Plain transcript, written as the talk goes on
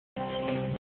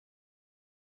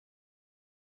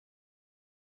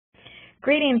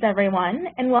Greetings, everyone,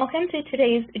 and welcome to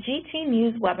today's GT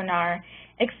News webinar,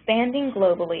 Expanding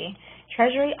Globally,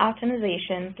 Treasury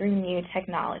Optimization Through New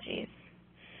Technologies,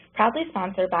 proudly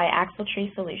sponsored by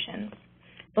Axletree Solutions.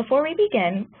 Before we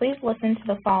begin, please listen to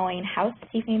the following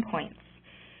housekeeping points.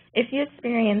 If you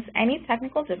experience any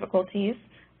technical difficulties,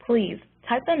 please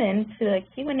type them into the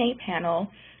Q&A panel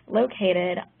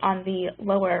located on the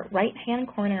lower right-hand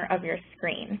corner of your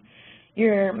screen.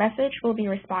 Your message will be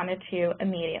responded to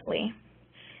immediately.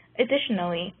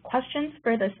 Additionally, questions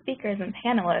for the speakers and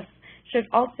panelists should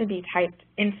also be typed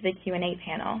into the Q&A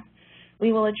panel.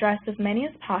 We will address as many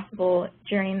as possible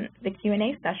during the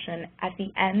Q&A session at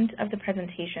the end of the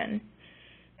presentation.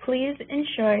 Please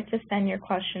ensure to send your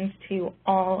questions to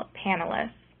all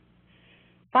panelists.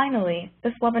 Finally,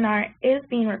 this webinar is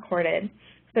being recorded,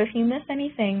 so if you miss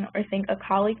anything or think a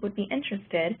colleague would be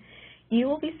interested, you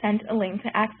will be sent a link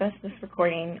to access this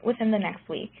recording within the next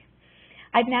week.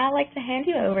 I'd now like to hand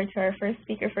you over to our first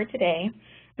speaker for today,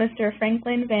 Mr.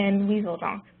 Franklin van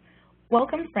Weseldonk.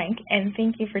 Welcome, Frank, and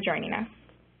thank you for joining us.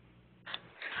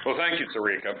 Well, thank you,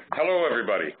 Tarika. Hello,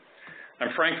 everybody. I'm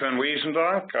Frank van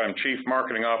Weseldonk. I'm Chief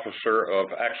Marketing Officer of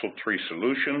Axletree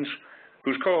Solutions,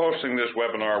 who's co-hosting this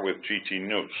webinar with GT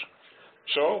News.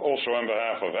 So, also on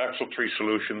behalf of Axletree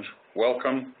Solutions,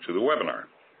 welcome to the webinar.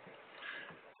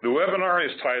 The webinar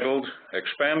is titled,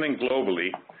 Expanding Globally,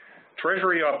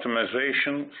 Treasury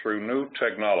Optimization Through New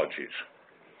Technologies.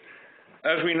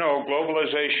 As we know,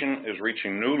 globalization is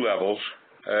reaching new levels.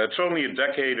 It's only a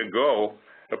decade ago,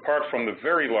 apart from the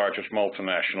very largest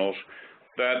multinationals,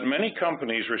 that many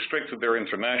companies restricted their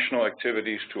international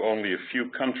activities to only a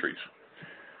few countries.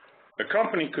 A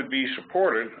company could be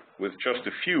supported with just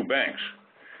a few banks,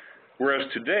 whereas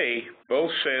today, both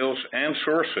sales and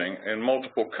sourcing in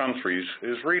multiple countries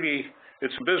is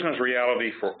it's a business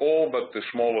reality for all but the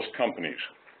smallest companies.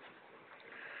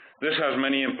 This has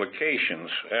many implications,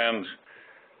 and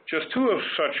just two of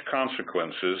such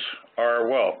consequences are,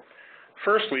 well,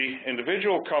 firstly,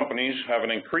 individual companies have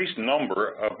an increased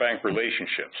number of bank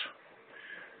relationships.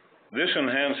 This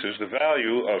enhances the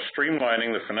value of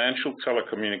streamlining the financial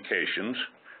telecommunications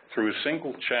through a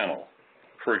single channel,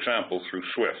 for example, through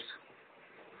SWIFT.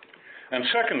 And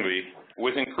secondly,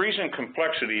 with increasing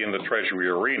complexity in the Treasury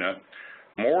arena,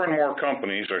 more and more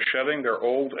companies are shedding their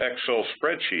old Excel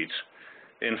spreadsheets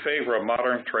in favor of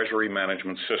modern Treasury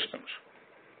management systems.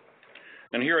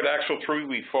 And here at Axletree,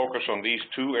 we focus on these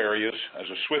two areas as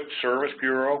a SWIFT service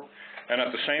bureau and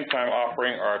at the same time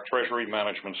offering our Treasury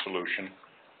management solution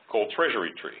called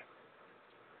Treasury.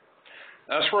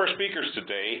 As for our speakers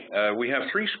today, we have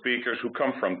three speakers who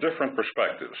come from different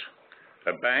perspectives: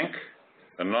 a bank,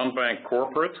 a non-bank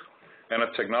corporate, and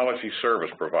a technology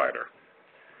service provider.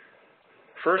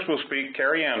 First will speak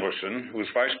Carrie Anderson, who is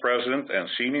Vice President and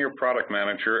Senior Product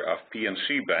Manager of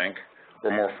PNC Bank,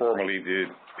 or more formally the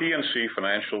PNC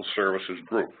Financial Services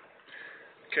Group.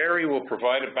 Carrie will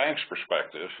provide a bank's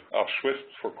perspective of SWIFT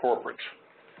for corporates.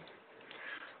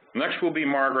 Next will be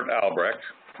Margaret Albrecht,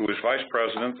 who is Vice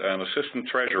President and Assistant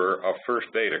Treasurer of First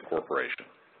Data Corporation.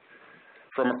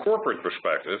 From a corporate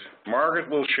perspective, Margaret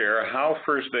will share how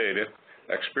First Data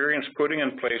experienced putting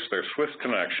in place their SWIFT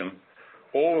connection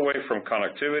all the way from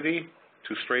connectivity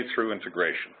to straight-through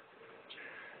integration.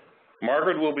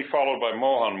 Margaret will be followed by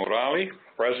Mohan Murali,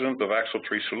 President of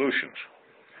Axletree Solutions.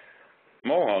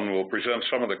 Mohan will present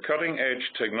some of the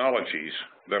cutting-edge technologies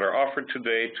that are offered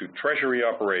today to Treasury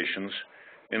operations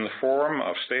in the form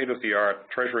of state-of-the-art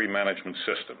Treasury management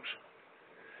systems.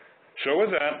 So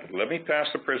with that, let me pass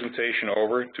the presentation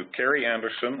over to Carrie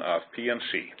Anderson of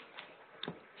PNC.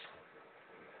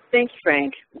 Thank you,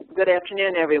 Frank. Good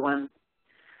afternoon, everyone.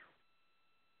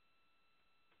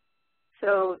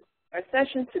 So our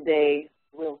session today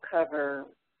will cover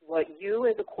what you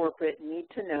as a corporate need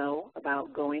to know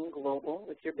about going global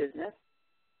with your business,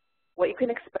 what you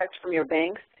can expect from your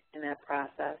banks in that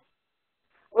process,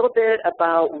 a little bit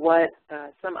about what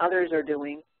some others are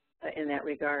doing in that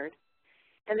regard,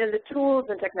 and then the tools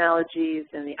and technologies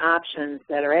and the options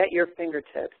that are at your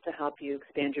fingertips to help you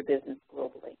expand your business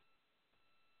globally.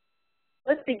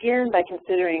 Let's begin by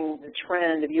considering the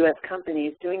trend of U.S.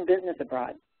 companies doing business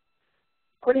abroad.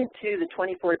 According to the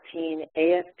 2014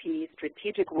 AFP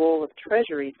Strategic Role of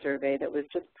Treasury survey that was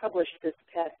just published this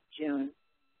past June,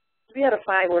 3 out of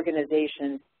 5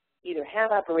 organizations either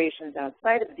have operations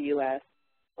outside of the U.S.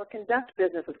 or conduct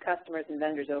business with customers and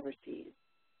vendors overseas.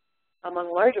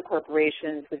 Among larger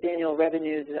corporations with annual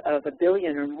revenues of $1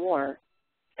 billion or more,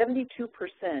 72%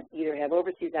 either have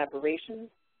overseas operations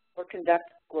or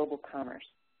conduct global commerce.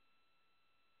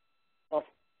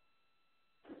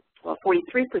 While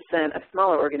 43% of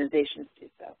smaller organizations do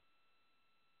so.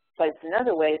 Sliced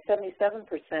another way,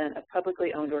 77% of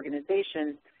publicly owned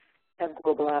organizations have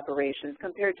global operations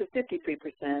compared to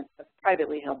 53% of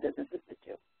privately held businesses that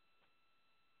do.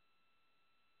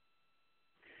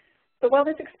 So while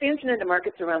this expansion into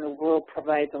markets around the world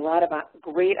provides a lot of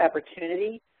great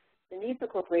opportunity, the need for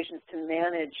corporations to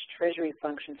manage treasury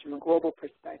functions from a global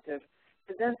perspective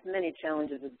presents many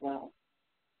challenges as well.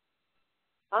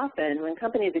 Often, when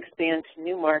companies expand to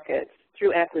new markets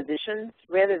through acquisitions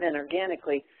rather than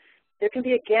organically, there can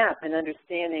be a gap in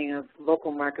understanding of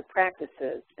local market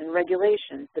practices and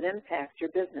regulations that impact your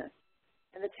business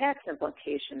and the tax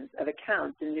implications of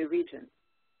accounts in new regions.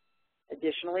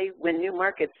 Additionally, when new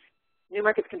markets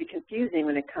can be confusing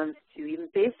when it comes to even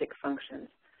basic functions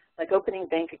like opening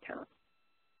bank accounts,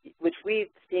 which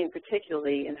we've seen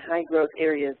particularly in high-growth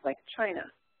areas like China.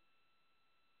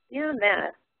 Beyond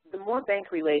that, the more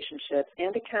bank relationships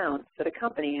and accounts that a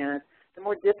company has, the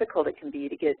more difficult it can be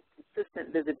to get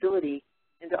consistent visibility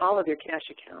into all of your cash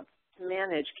accounts to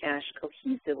manage cash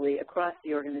cohesively across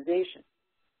the organization.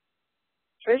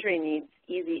 Treasury needs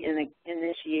easy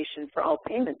initiation for all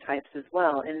payment types as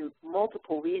well in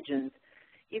multiple regions,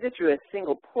 either through a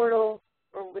single portal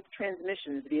or with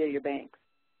transmissions via your banks.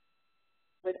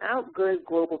 Without good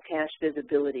global cash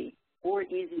visibility or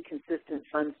easy, consistent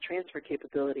funds transfer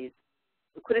capabilities,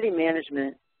 liquidity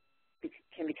management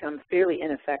can become fairly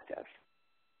ineffective.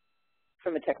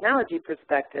 From a technology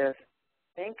perspective,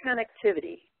 bank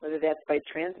connectivity, whether that's by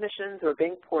transmissions or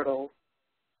bank portals,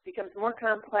 becomes more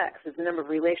complex as the number of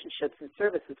relationships and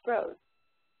services grows.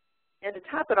 And to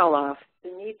top it all off, the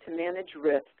need to manage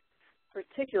risk,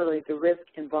 particularly the risk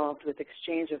involved with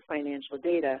exchange of financial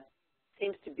data,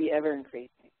 seems to be ever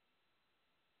increasing.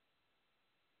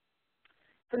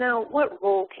 So now, what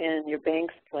role can your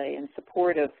banks play in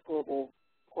support of global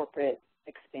corporate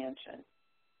expansion?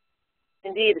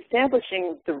 Indeed,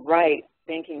 establishing the right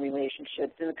banking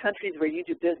relationships in the countries where you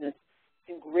do business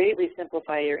can greatly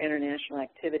simplify your international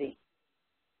activity.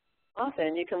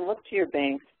 Often, you can look to your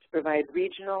banks to provide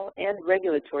regional and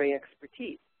regulatory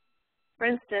expertise. For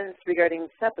instance, regarding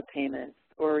SEPA payments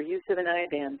or use of an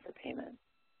IBAN for payments.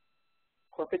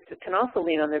 Corporates can also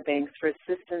lean on their banks for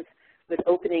assistance with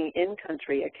opening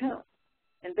in-country accounts.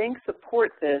 And banks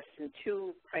support this in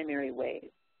two primary ways.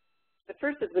 The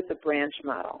first is with the branch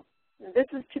model. And this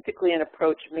is typically an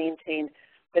approach maintained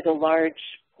by the large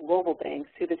global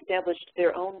banks who've established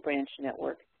their own branch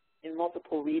network in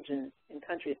multiple regions and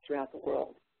countries throughout the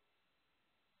world.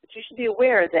 But you should be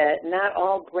aware that not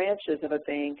all branches of a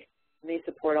bank may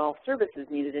support all services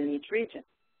needed in each region.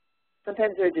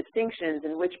 Sometimes there are distinctions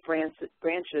in which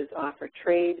branches offer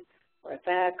trade or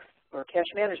FX or cash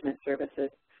management services,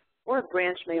 or a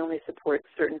branch may only support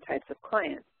certain types of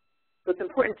clients. So it's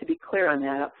important to be clear on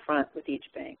that up front with each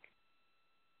bank.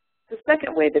 The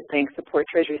second way that banks support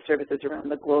treasury services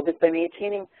around the globe is by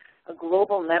maintaining a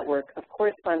global network of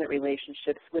correspondent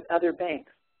relationships with other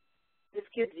banks. This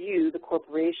gives you, the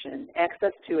corporation,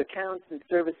 access to accounts and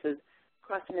services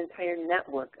across an entire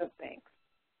network of banks.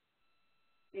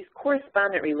 These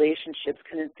correspondent relationships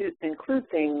can include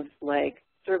things like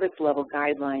service level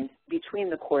guidelines between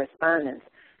the correspondents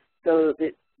so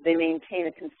that they maintain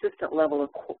a consistent level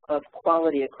of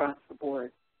quality across the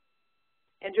board.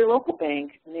 And your local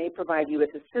bank may provide you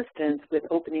with assistance with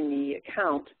opening the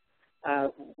account,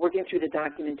 working through the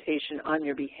documentation on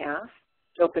your behalf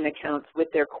to open accounts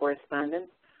with their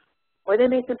correspondents, or they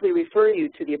may simply refer you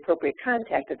to the appropriate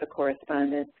contact of the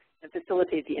correspondent and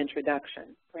facilitate the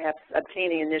introduction, perhaps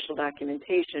obtaining initial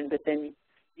documentation, but then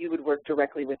you would work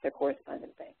directly with their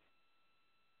correspondent bank.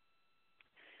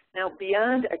 Now,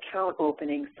 beyond account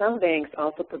opening, some banks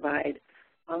also provide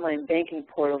online banking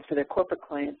portals for their corporate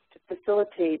clients to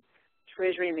facilitate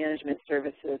treasury management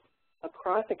services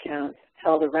across accounts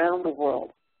held around the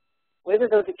world, whether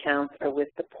those accounts are with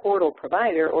the portal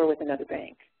provider or with another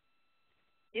bank.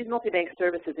 These multi-bank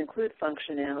services include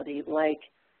functionality like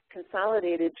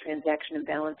consolidated transaction and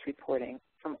balance reporting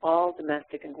from all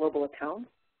domestic and global accounts.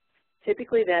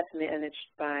 Typically, that's managed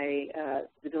by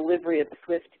the delivery of the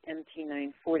SWIFT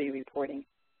MT940 reporting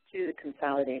to the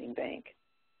consolidating bank.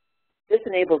 This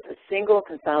enables a single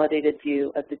consolidated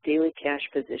view of the daily cash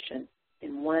position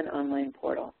in one online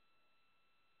portal.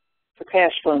 For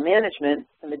cash flow management,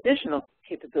 some additional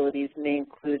capabilities may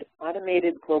include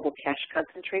automated global cash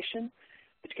concentration,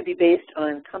 which can be based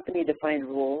on company-defined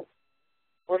rules,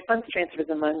 or funds transfers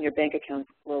among your bank accounts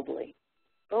globally,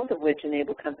 both of which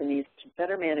enable companies to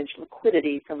better manage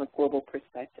liquidity from a global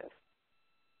perspective.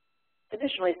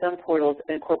 Additionally, some portals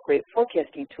incorporate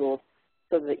forecasting tools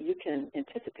so that you can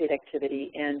anticipate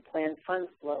activity and plan funds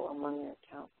flow among your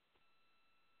accounts.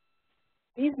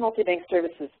 These multi-bank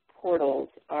services portals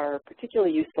are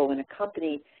particularly useful when a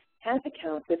company has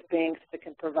accounts with banks that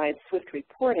can provide SWIFT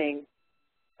reporting,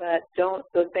 but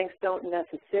those banks don't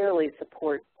necessarily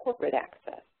support corporate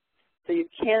access. So you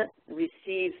can't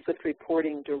receive SWIFT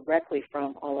reporting directly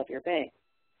from all of your banks.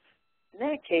 In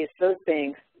that case, those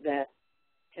banks that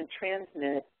can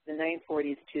transmit the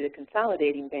 940s to the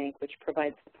consolidating bank, which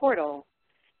provides the portal,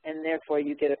 and therefore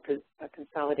you get a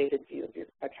consolidated view of your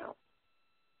account.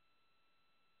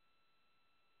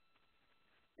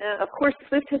 Now, of course,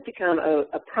 SWIFT has become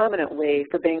a prominent way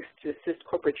for banks to assist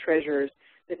corporate treasurers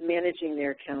with managing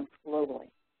their accounts globally.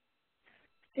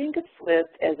 Think of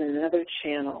SWIFT as another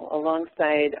channel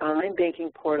alongside online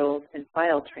banking portals and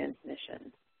file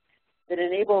transmissions that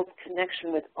enables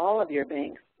connection with all of your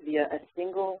banks via a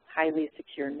single, highly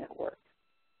secure network.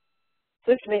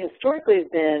 SWIFT may historically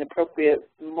have been appropriate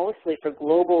mostly for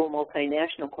global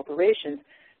multinational corporations,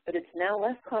 but it's now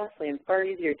less costly and far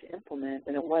easier to implement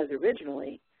than it was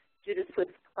originally due to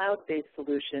SWIFT's cloud-based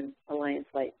solution, Alliance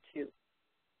Lite 2.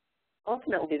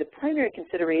 Ultimately, the primary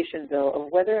consideration, though,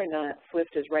 of whether or not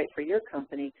SWIFT is right for your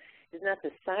company is not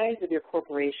the size of your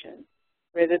corporation,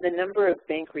 rather the number of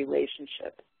bank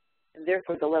relationships, and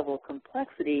therefore the level of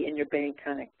complexity in your bank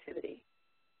connectivity.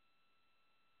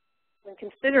 When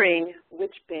considering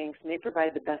which banks may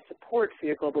provide the best support for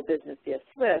your global business via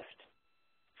SWIFT,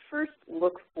 first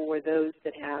look for those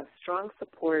that have strong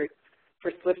support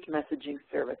for SWIFT messaging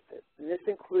services. And this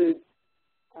includes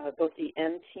both the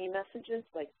MT messages,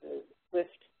 like the SWIFT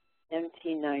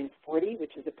MT 940,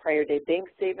 which is a prior day bank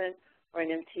statement, or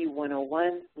an MT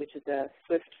 101, which is a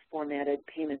SWIFT formatted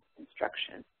payment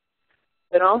instruction.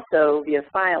 But also via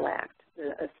FileAct,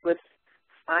 a SWIFT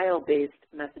file-based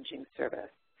messaging service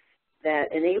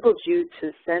that enables you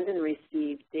to send and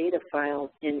receive data files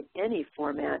in any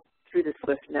format through the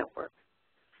SWIFT network.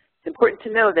 It's important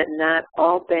to know that not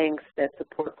all banks that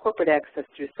support corporate access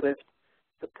through SWIFT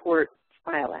support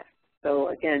FileAct. So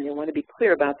again, you'll want to be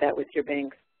clear about that with your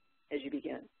banks as you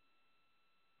begin.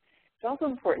 It's also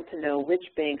important to know which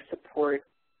banks support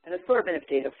an assortment of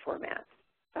data formats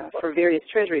for various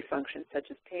treasury functions such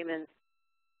as payments,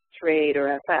 trade,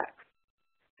 or FX.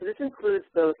 So this includes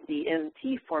both the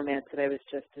MT formats that I was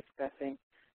just discussing,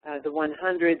 the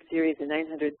 100 series and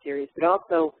 900 series, but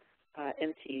also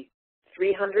MT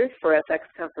 300 for FX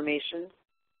confirmations,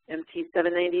 MT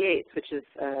 798, which is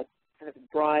kind of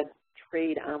a broad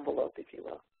trade envelope, if you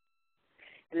will.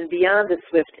 And then beyond the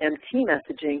SWIFT MT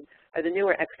messaging are the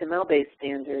newer XML-based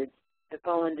standards that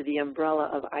fall under the umbrella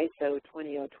of ISO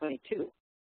 20022,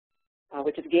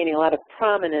 which is gaining a lot of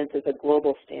prominence as a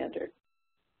global standard.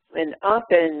 And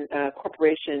often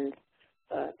corporations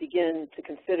begin to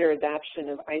consider adoption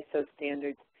of ISO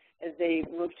standards as they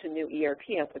move to new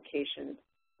ERP applications,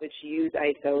 which use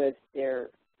ISO as their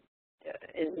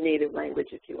native language,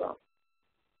 if you will.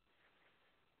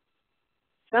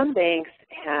 Some banks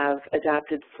have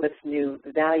adopted SWIFT's new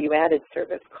value-added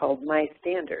service called My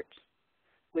Standards,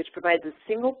 which provides a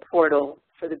single portal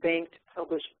for the bank to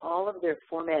publish all of their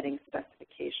formatting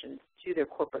specifications to their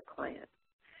corporate clients,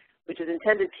 which is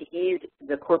intended to ease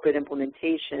the corporate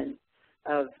implementation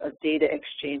of data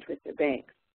exchange with their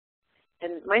banks.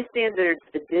 And My Standards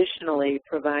additionally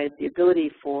provides the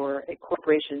ability for a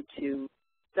corporation to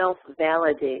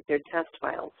self-validate their test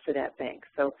files for that bank.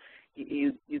 So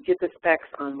you get the specs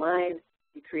online,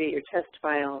 you create your test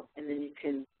file, and then you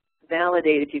can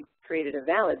validate if you've created a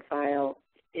valid file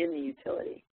in the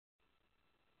utility.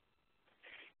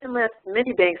 And last,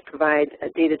 many banks provide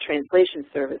data translation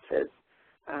services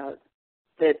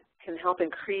that can help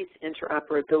increase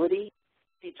interoperability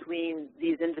between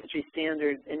these industry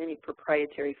standards and any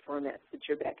proprietary formats that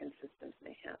your backend systems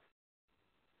may have.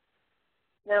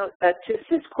 Now, to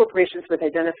assist corporations with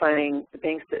identifying the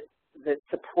banks that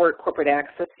support corporate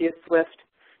access via SWIFT,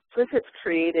 SWIFT has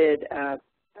created a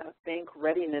bank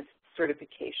readiness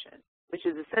certification, which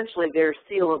is essentially their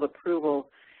seal of approval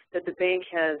that the bank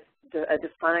has a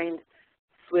defined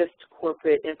SWIFT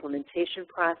corporate implementation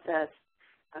process,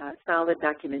 solid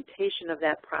documentation of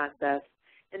that process,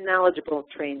 and knowledgeable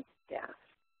trained staff.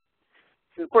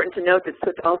 It's important to note that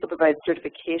SWIFT also provides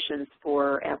certifications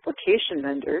for application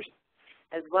vendors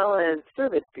as well as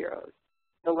service bureaus,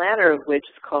 the latter of which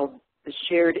is called the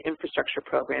Shared Infrastructure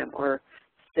Program, or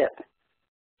SIP.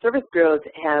 Service bureaus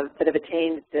that have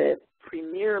attained the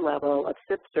premier level of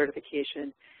SIP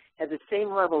certification have the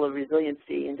same level of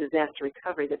resiliency and disaster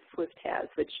recovery that SWIFT has,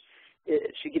 which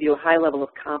should give you a high level of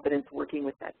confidence working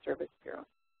with that service bureau.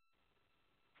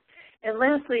 And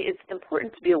lastly, it's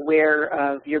important to be aware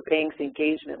of your bank's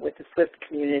engagement with the SWIFT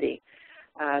community,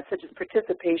 such as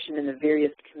participation in the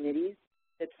various committees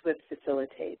that SWIFT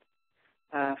facilitates.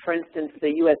 for instance,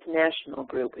 the U.S. National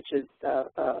Group, which is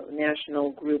a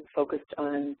national group focused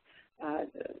on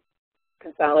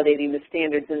consolidating the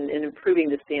standards and improving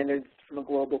the standards from a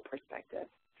global perspective.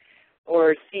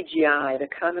 Or CGI, the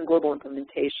Common Global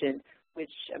Implementation,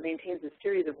 which maintains a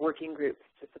series of working groups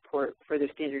to support further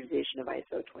standardization of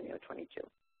ISO 20022.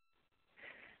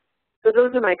 So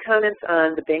those are my comments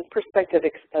on the bank perspective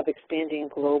of expanding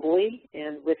globally.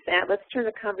 And with that, let's turn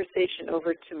the conversation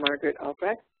over to Margaret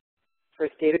Albrecht,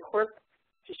 First Data Corp,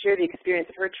 to share the experience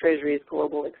of her Treasury's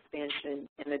global expansion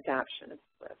and adoption of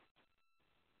SWIFT.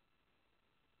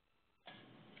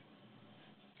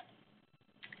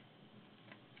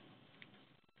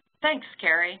 Thanks,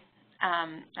 Carrie.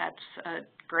 That's a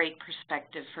great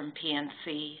perspective from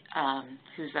PNC,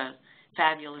 who's a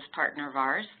fabulous partner of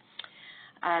ours.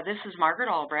 This is Margaret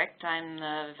Albrecht. I'm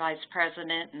the Vice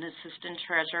President and Assistant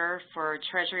Treasurer for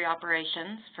Treasury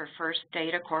Operations for First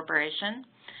Data Corporation.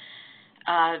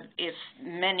 If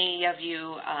many of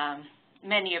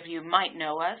you might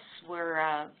know us, we're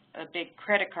a big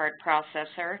credit card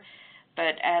processor,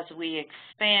 but as we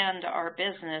expand our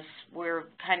business, we're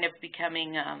kind of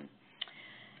becoming a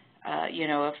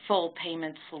full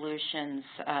payment solutions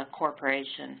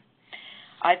corporation.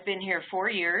 I've been here 4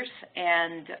 years,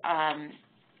 and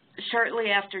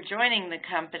shortly after joining the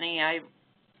company, I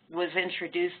was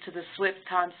introduced to the SWIFT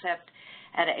concept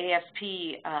at an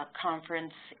AFP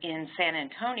conference in San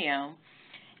Antonio,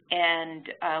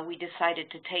 and we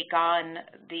decided to take on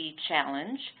the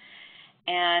challenge.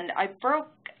 And I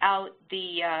broke out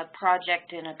the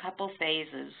project in a couple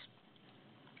phases.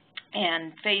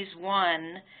 And phase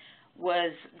one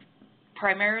was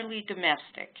primarily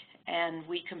domestic, and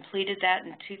we completed that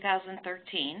in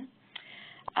 2013.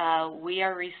 We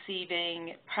are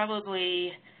receiving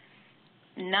probably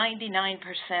 99%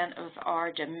 of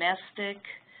our domestic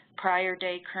prior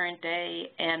day, current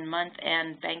day, and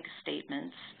month-end bank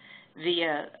statements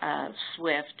via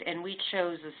SWIFT, and we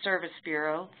chose a service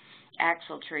bureau,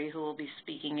 Axletree, who will be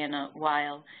speaking in a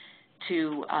while,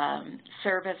 to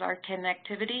serve as our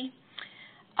connectivity.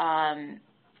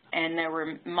 And there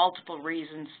were multiple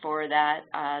reasons for that.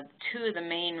 Two of the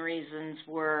main reasons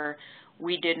were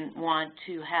we didn't want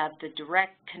to have the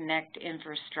direct connect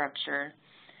infrastructure,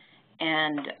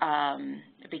 and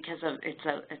because of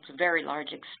it's a very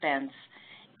large expense,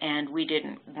 and we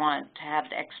didn't want to have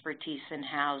the expertise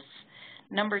in-house.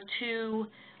 Number two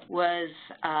was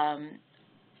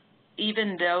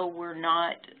even though we're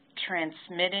not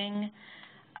transmitting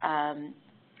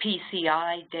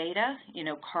PCI data,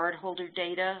 cardholder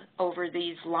data over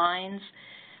these lines,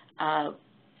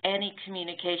 any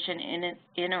communication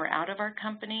in or out of our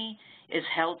company is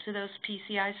held to those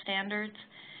PCI standards.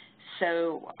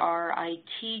 So our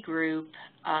IT group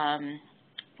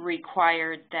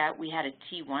required that we had a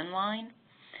T1 line,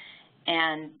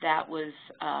 and that was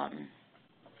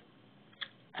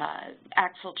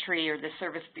Axletree, or the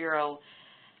Service Bureau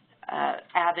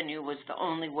avenue, was the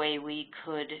only way we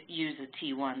could use a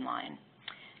T1 line.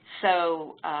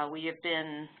 So we have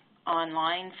been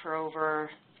online for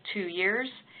over 2 years,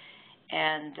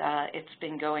 and it's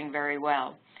been going very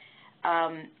well.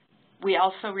 We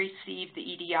also received the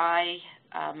EDI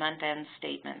month-end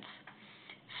statements.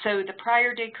 So the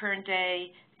prior day, current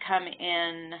day come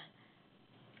in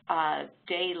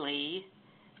daily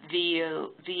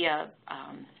via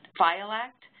File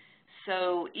Act.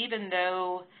 So even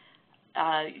though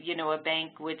a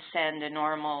bank would send a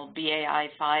normal BAI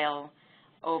file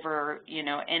over,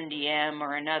 NDM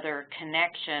or another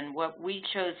connection, what we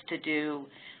chose to do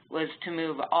was to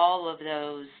move all of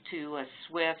those to a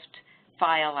SWIFT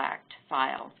File Act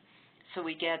file. So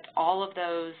we get all of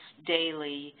those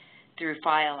daily through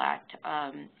File Act.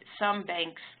 Some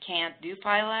banks can't do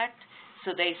File Act,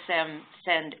 so they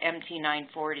send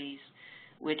MT940s,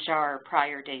 which are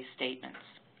prior day statements.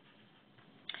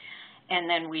 And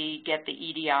then we get the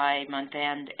EDI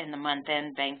month-end and the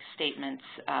month-end bank statements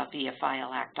via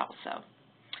File Act also.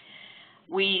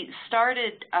 We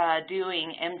started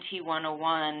doing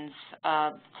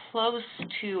MT101s close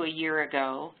to a year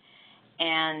ago,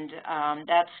 and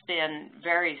that's been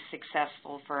very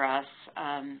successful for us.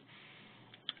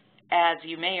 As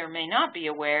you may or may not be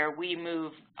aware, we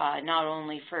move not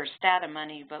only First Data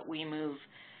money, but we move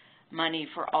money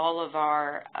for all of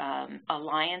our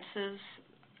alliances,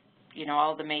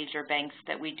 all the major banks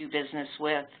that we do business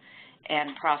with,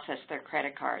 and process their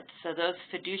credit cards. So those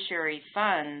fiduciary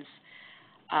funds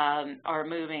are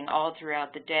moving all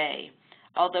throughout the day.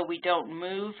 Although we don't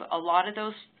move a lot of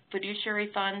those fiduciary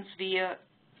funds via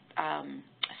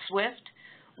SWIFT,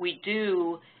 we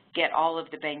do get all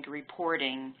of the bank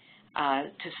reporting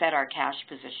to set our cash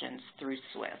positions through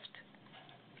SWIFT.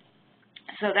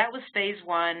 So that was phase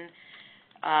one,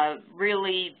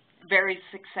 really very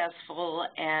successful,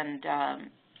 and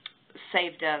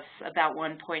saved us about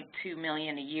 $1.2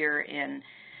 million a year in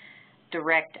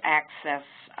direct access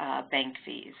bank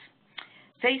fees.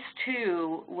 Phase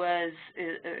two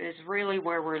is really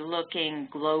where we're looking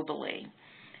globally.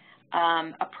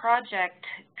 A project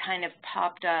kind of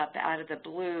popped up out of the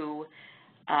blue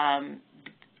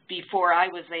before I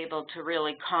was able to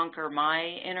really conquer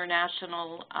my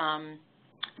international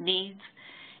needs,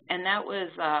 and that was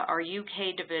our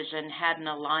UK division had an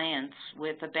alliance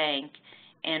with a bank,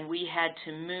 and we had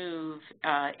to move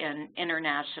an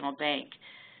international bank.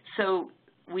 So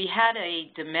we had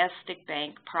a domestic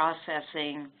bank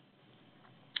processing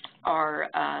our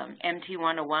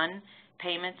MT101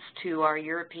 payments to our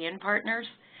European partners,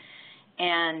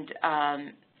 and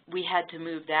we had to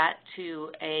move that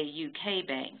to a UK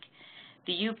bank.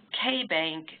 The UK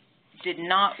bank did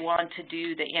not want to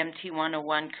do the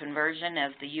MT101 conversion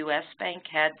as the US bank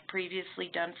had previously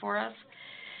done for us,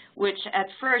 which at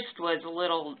first was a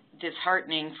little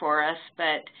disheartening for us,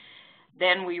 but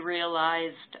then we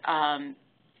realized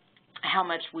how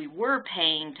much we were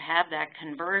paying to have that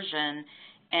conversion,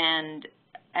 and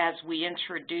as we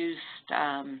introduced,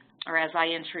 or as I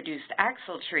introduced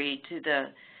AxleTree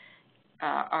to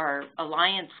our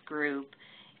alliance group,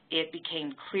 it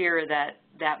became clear that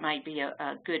that might be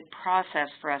a good process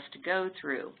for us to go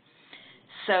through.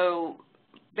 So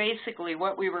basically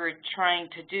what we were trying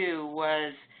to do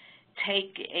was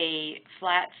take a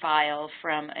flat file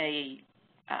from a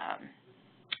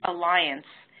alliance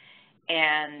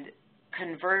and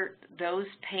convert those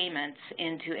payments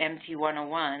into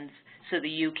MT101s so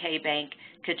the UK bank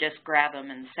could just grab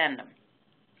them and send them.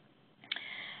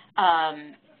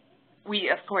 We,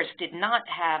 of course, did not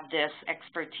have this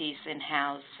expertise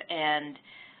in-house, and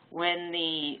when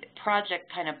the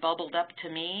project kind of bubbled up to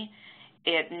me,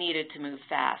 it needed to move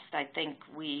fast. I think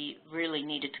we really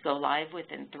needed to go live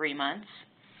within 3 months.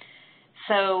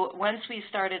 So once we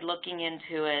started looking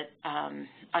into it,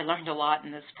 I learned a lot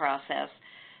in this process.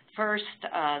 First,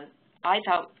 I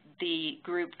thought the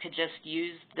group could just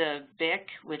use the BIC,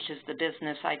 which is the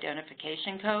Business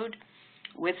Identification Code,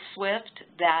 with SWIFT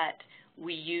that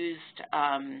we used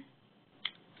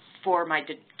for my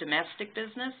domestic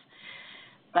business.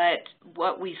 But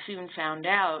what we soon found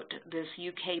out, this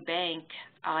UK bank,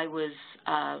 I was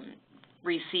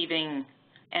receiving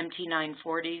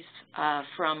MT940s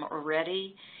from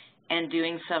already and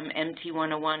doing some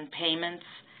MT101 payments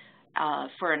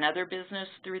for another business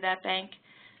through that bank.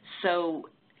 So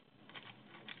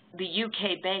the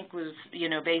UK bank was,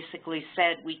 basically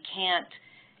said we can't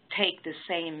take the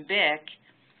same BIC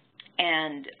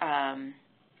and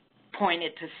point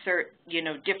it to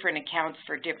different accounts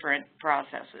for different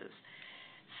processes.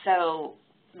 So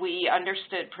we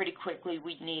understood pretty quickly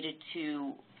we needed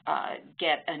to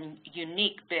get a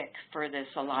unique BIC for this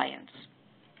alliance.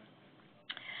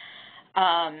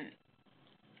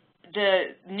 The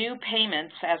new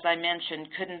payments, as I mentioned,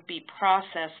 couldn't be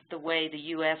processed the way the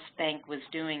U.S. bank was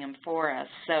doing them for us,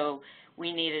 so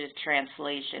we needed a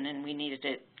translation, and we needed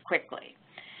it quickly.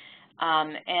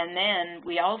 And then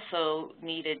we also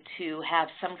needed to have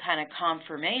some kind of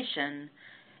confirmation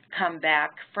come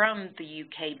back from the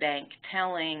UK bank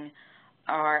telling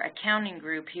our accounting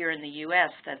group here in the U.S.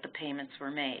 that the payments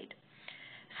were made.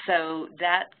 So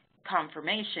that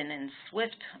confirmation in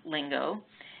SWIFT lingo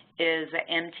is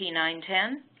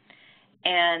MT910,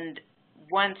 and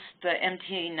once the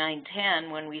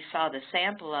MT910, when we saw the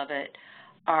sample of it,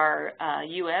 our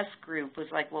U.S. group was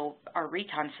like, well, our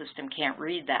recon system can't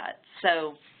read that.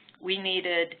 So we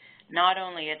needed not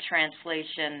only a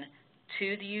translation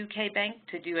to the UK bank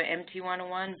to do an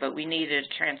MT101, but we needed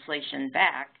a translation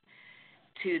back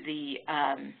to the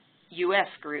U.S.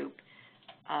 group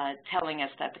telling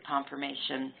us that the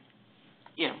confirmation,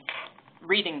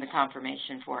 reading the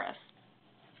confirmation for us.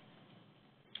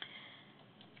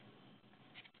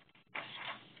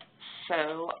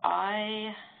 So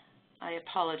I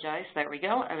apologize. There we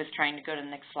go. I was trying to go to the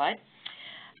next slide.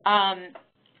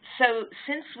 So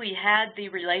since we had the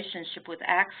relationship with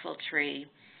AxleTree,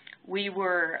 we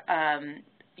were,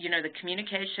 the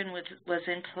communication was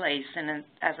in place, and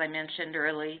as I mentioned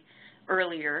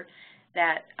earlier,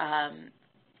 that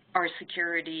our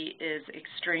security is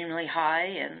extremely high,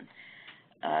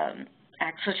 and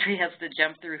AxleTree has to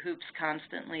jump through hoops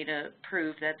constantly to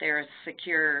prove that they're a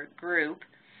secure group.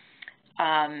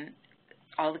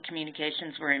 All the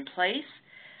communications were in place.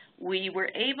 We were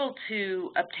able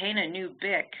to obtain a new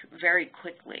BIC very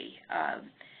quickly.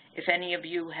 If any of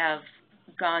you have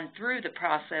gone through the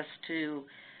process to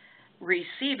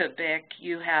receive a BIC,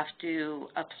 you have to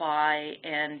apply,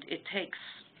 and it takes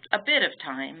a bit of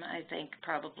time, I think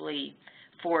probably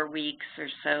 4 weeks or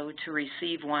so to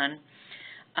receive one.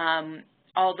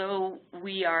 Although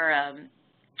we are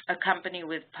a company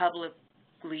with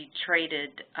publicly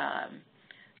traded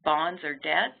bonds or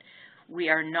debt, we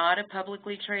are not a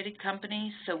publicly traded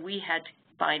company, so we had to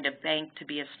find a bank to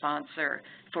be a sponsor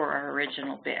for our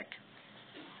original BIC.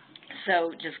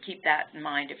 So just keep that in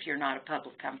mind if you're not a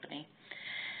public company.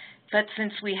 But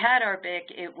since we had our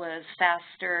BIC, it was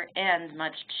faster and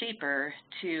much cheaper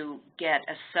to get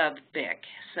a sub-BIC.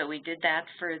 So we did that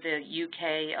for the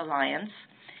UK Alliance.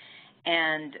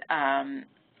 And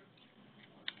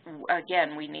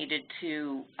again, we needed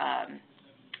to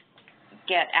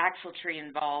get AxleTree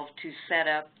involved to set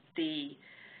up the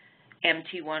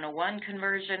MT101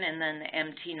 conversion and then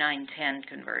the MT910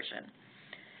 conversion.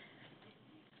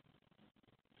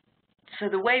 So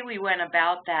the way we went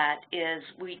about that is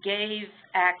we gave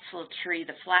AxleTree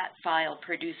the flat file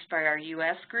produced by our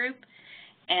U.S. group,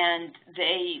 and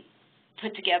they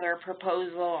put together a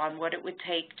proposal on what it would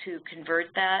take to convert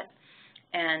that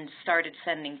and started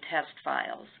sending test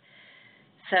files.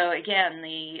 So again,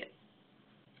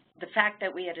 the fact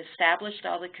that we had established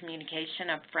all the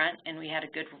communication up front and we had a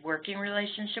good working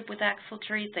relationship with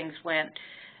AxleTree, things went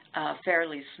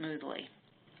fairly smoothly.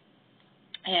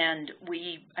 And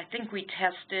I think we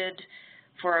tested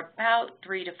for about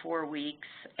 3 to 4 weeks,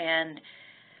 and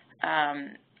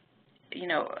you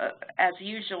know, as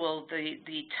usual,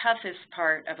 the toughest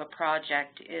part of a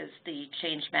project is the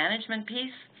change management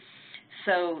piece.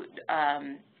 So,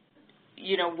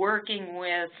 you know, working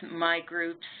with my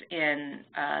groups in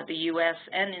the U.S.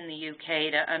 and in the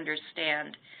UK to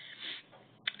understand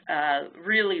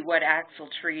really what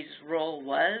AxleTree's role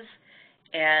was,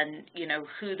 and, you know,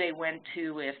 who they went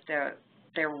to if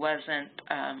there wasn't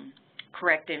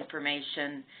correct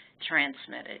information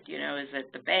transmitted. You know, is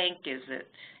it the bank, is it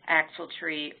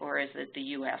AxleTree, or is it the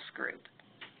U.S. group?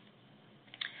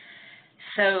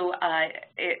 So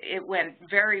it went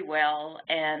very well,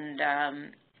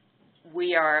 and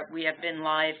we have been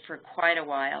live for quite a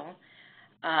while.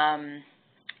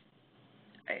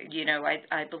 You know,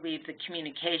 I believe the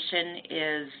communication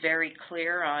is very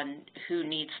clear on who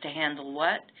needs to handle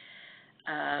what.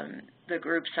 The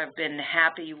groups have been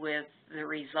happy with the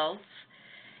results,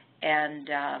 and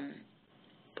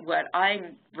what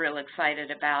I'm real excited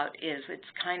about is it's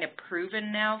kind of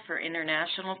proven now for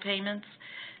international payments.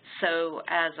 So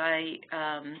as I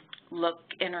look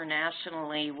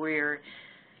internationally, we're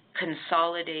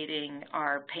consolidating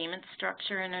our payment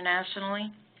structure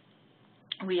internationally.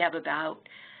 We have about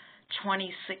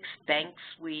 26 banks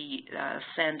we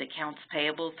send accounts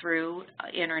payable through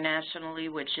internationally,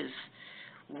 which is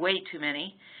way too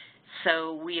many.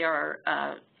 So we are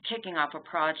kicking off a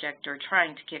project, or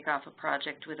trying to kick off a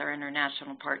project with our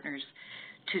international partners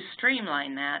to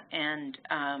streamline that and,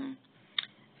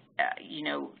 you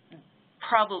know,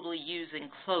 probably using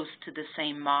close to the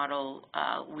same model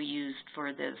we used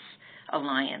for this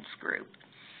alliance group.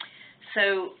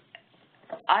 So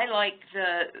I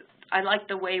like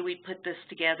the way we put this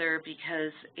together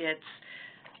because it's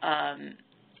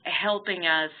helping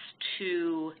us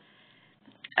to,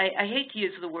 I hate to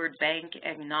use the word bank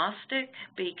agnostic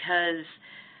because,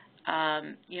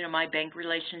 you know, my bank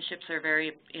relationships are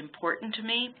very important to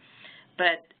me,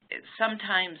 but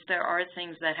sometimes there are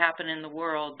things that happen in the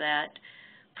world that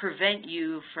prevent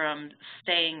you from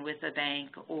staying with a bank,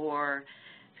 or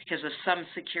because of some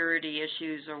security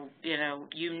issues, or, you know,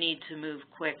 you need to move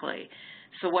quickly.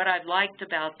 So what I've liked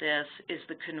about this is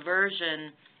the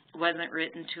conversion wasn't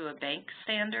written to a bank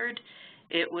standard.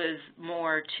 It was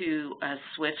more to a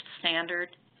SWIFT standard,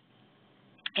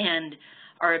 and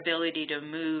our ability to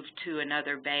move to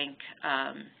another bank,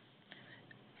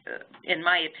 in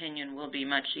my opinion, will be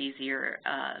much easier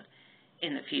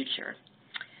in the future.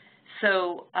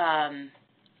 So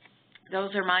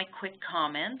those are my quick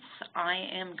comments. I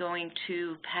am going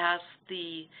to pass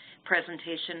the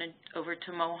presentation over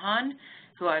to Mohan,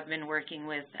 who I've been working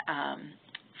with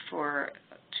for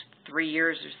 3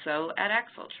 years or so at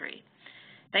AxleTree.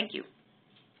 Thank you.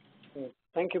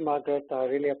 Thank you, Margaret. I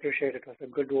really appreciate it. It was a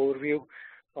good overview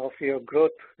of your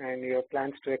growth and your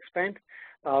plans to expand.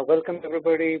 Welcome,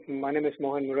 everybody. My name is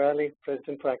Mohan Murali,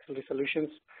 President for AxleTree Solutions.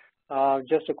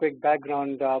 Just a quick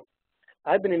background.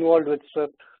 I've been involved with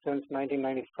SWIFT since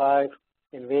 1995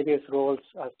 in various roles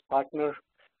as partner,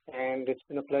 and it's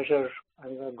been a pleasure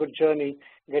and a good journey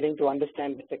getting to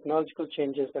understand the technological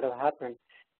changes that have happened.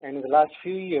 And in the last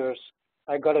few years,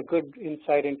 I got a good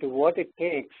insight into what it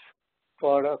takes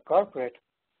for a corporate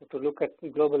to look at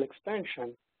global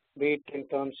expansion be it in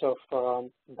terms of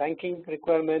banking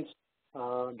requirements,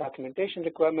 documentation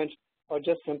requirements, or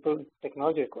just simple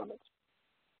technology requirements.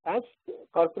 As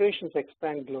corporations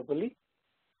expand globally,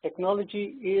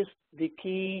 technology is the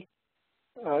key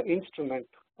instrument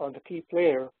or the key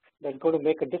player that's going to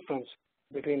make a difference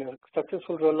between a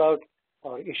successful rollout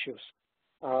or issues.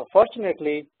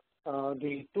 Fortunately,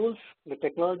 the tools, the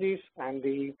technologies, and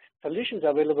the solutions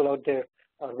available out there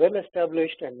are well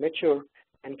established and mature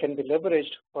and can be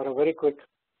leveraged for a very quick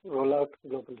rollout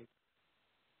globally.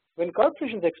 When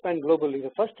corporations expand globally,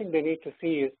 the first thing they need to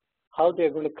see is how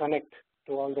they're going to connect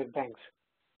to all their banks.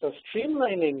 So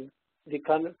streamlining the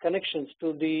connections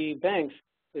to the banks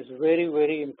is very,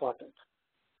 very important.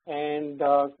 And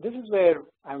this is where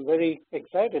I'm very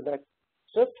excited that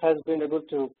SWIFT has been able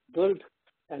to build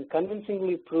and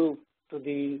convincingly prove to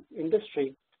the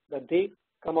industry that they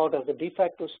come out as the de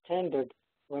facto standard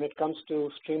when it comes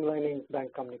to streamlining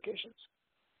bank communications.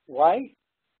 Why?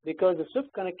 Because the SWIFT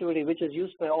connectivity, which is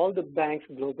used by all the banks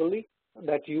globally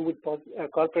that a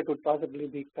corporate would possibly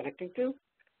be connecting to,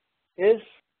 is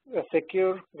a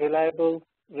secure, reliable,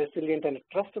 resilient, and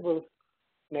trustable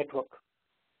network.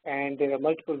 And there are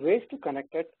multiple ways to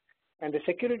connect it, and the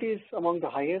security is among the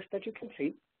highest that you can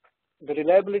see. The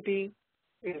reliability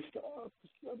is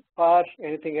far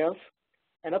anything else,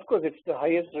 and of course, it's the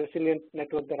highest resilient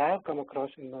network that I have come across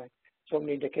in my so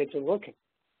many decades of working.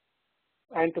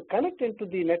 And to connect into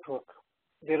the network,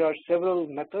 there are several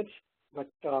methods, but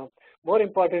more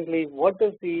importantly, what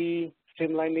does the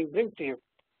streamlining bring to you?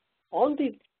 On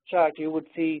the chart, you would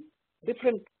see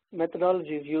different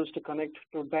methodologies used to connect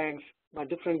to banks by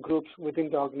different groups within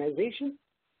the organization,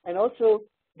 and also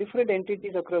different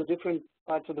entities across different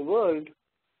parts of the world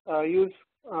use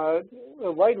a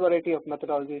wide variety of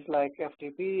methodologies like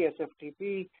FTP,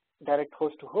 SFTP, direct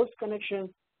host-to-host connection,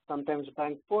 sometimes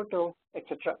bank portal,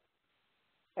 etc.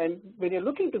 And when you're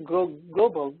looking to grow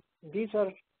global, these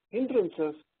are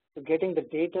hindrances to getting the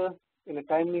data in a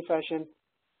timely fashion,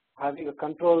 having a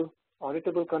control,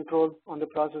 auditable control on the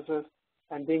processes,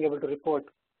 and being able to report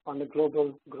on the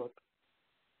global growth.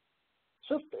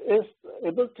 SWIFT is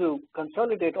able to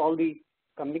consolidate all the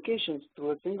communications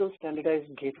through a single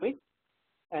standardized gateway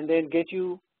and then get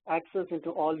you access into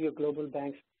all your global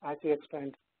banks as you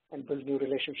expand and build new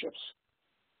relationships.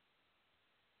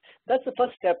 That's the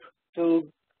first step to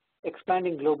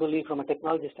expanding globally from a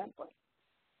technology standpoint.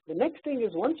 The next thing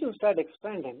is once you start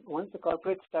expanding, once the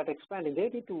corporates start expanding, they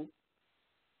need to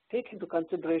take into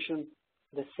consideration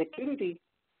the security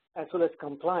as well as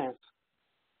compliance.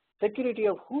 Security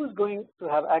of who is going to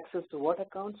have access to what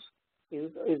accounts, is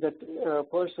that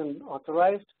person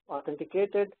authorized,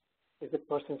 authenticated, is that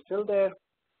person still there,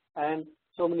 and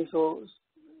so many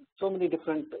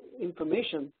different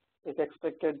information is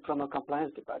expected from a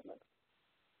compliance department.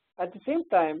 At the same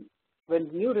time, when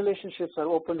new relationships are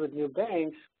opened with new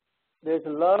banks, there's a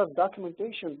lot of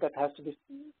documentation that has to be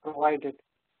provided,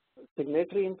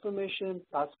 signatory information,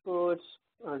 passports,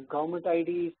 government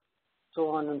IDs, so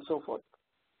on and so forth.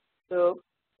 So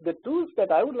the tools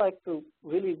that I would like to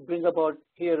really bring about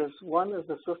here is one is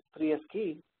the SWIFT 3S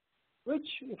key, which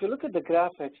if you look at the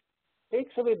graphics,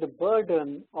 takes away the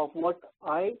burden of what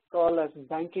I call as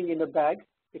banking in a bag.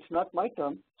 It's not my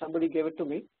term, somebody gave it to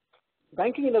me.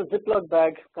 Banking in a Ziploc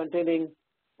bag containing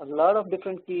a lot of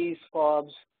different keys,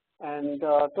 fobs, and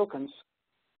tokens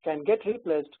can get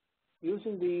replaced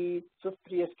using the SWIFT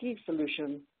 3S key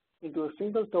solution into a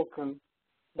single token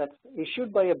that's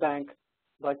issued by a bank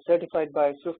but certified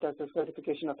by SWIFT as a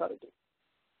certification authority.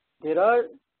 There are a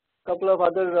couple of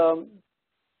other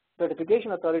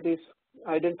certification authorities.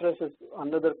 IdenTrust is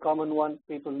another common one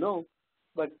people know,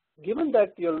 but given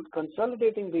that you're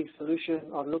consolidating the solution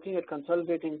or looking at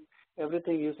consolidating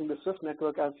everything using the SWIFT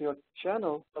network as your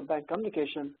channel for bank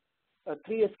communication, a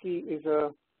 3S key is a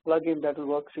plugin that will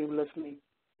work seamlessly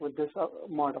with this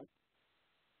model.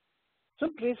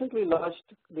 SWIFT recently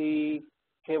launched the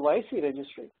KYC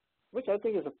registry, which I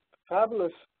think is a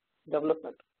fabulous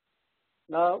development.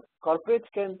 Now, corporates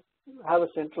can have a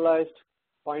centralized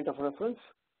point of reference,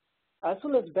 as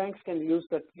well as banks can use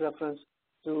that reference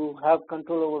to have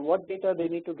control over what data they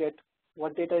need to get,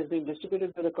 what data is being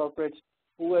distributed to the corporates,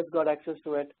 who has got access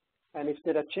to it, and if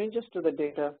there are changes to the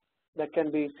data that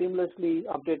can be seamlessly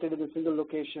updated in a single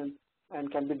location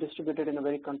and can be distributed in a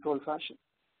very controlled fashion.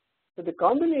 So the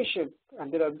combination,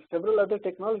 and there are several other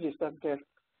technologies out there,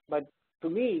 but to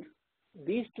me,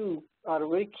 these two are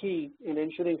very key in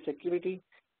ensuring security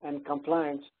and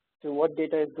compliance to what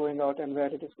data is going out and where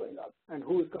it is going out and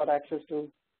who's got access to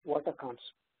what accounts.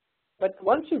 But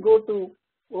once you go to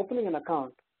opening an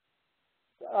account,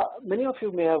 many of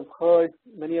you may have heard,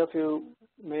 many of you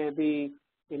may be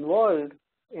involved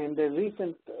in the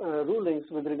recent rulings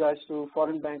with regards to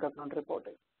foreign bank account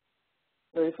reporting.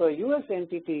 So if a U.S.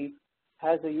 entity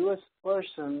has a U.S.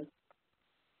 person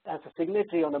as a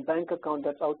signatory on a bank account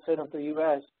that's outside of the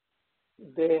U.S.,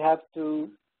 they have to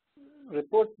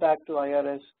report back to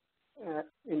IRS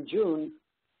in June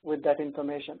with that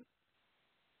information.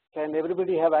 Can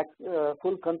everybody have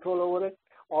full control over it?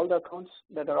 All the accounts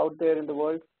that are out there in the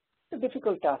world? It's a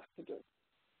difficult task to do.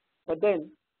 But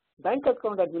then bank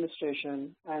account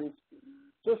administration and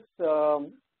just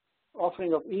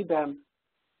offering of EBAM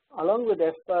along with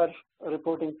FBAR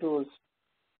reporting tools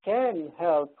can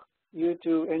help you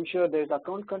to ensure there's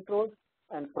account control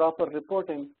and proper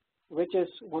reporting, which is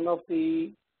one of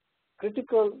the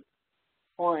critical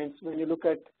points when you look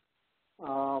at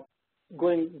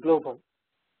going global.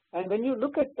 And when you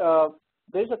look at,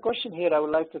 there's a question here I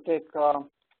would like to take.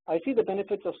 I see the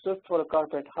benefits of SWIFT for a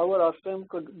corporate. However, our firm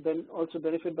could then also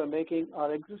benefit by making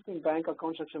our existing bank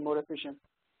account structure more efficient.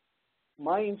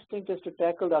 My instinct is to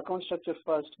tackle the account structure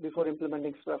first before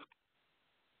implementing SWIFT.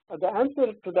 The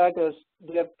answer to that is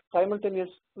they are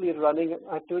simultaneously running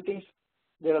activities.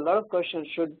 There are a lot of questions.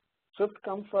 Should SWIFT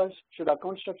come first? Should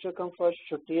account structure come first?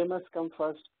 Should TMS come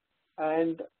first?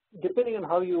 And depending on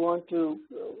how you want to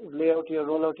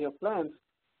roll out your plans,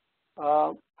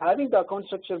 having the account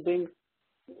structure being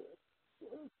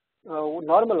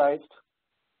normalized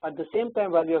at the same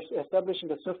time while you're establishing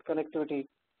the SWIFT connectivity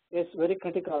is very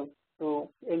critical to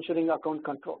ensuring account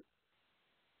control.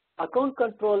 Account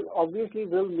control obviously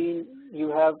will mean you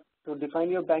have to define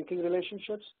your banking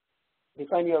relationships,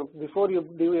 before you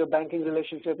do your banking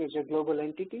relationship is your global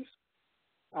entities,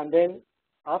 and then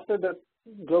after the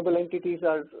global entities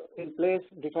are in place,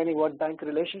 defining what bank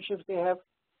relationships they have,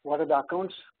 what are the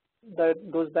accounts that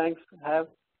those banks have,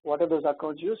 what are those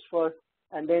accounts used for,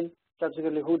 and then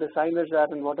subsequently who the signers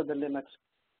are and what are the limits.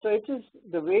 So it is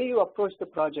the way you approach the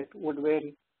project would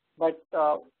vary, but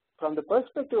from the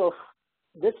perspective of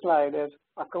this slide is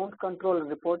account control and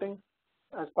reporting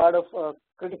as part of a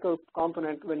critical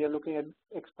component when you're looking at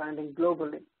expanding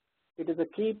globally. It is a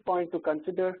key point to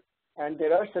consider, and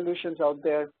there are solutions out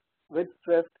there with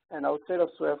SWIFT and outside of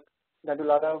SWIFT that will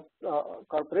allow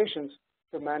corporations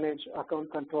to manage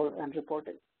account control and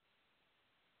reporting.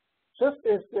 SWIFT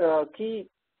is a key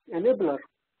enabler,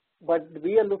 but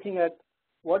we are looking at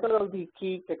what are all the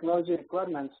key technology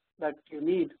requirements that you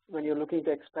need when you're looking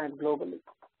to expand globally.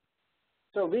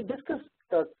 So we discussed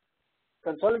the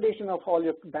consolidation of all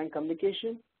your bank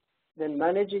communication, then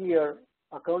managing your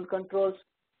account controls,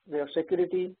 your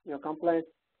security, your compliance,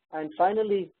 and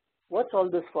finally, what's all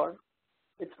this for?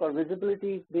 It's for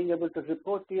visibility, being able to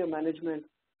report to your management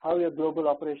how your global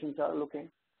operations are looking,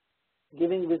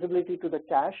 giving visibility to the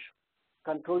cash,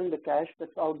 controlling the cash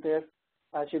that's out there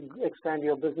as you expand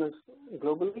your business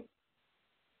globally,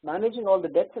 managing all the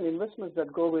debts and investments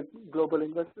that go with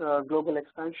global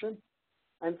expansion,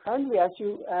 and finally, as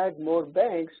you add more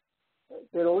banks,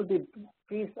 there will be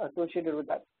fees associated with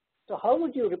that. So how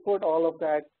would you report all of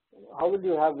that? How would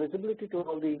you have visibility to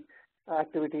all the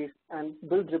activities and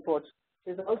build reports?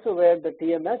 Is also where the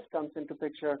TMS comes into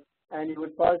picture, and you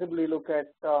would possibly look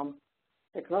at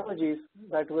technologies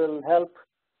that will help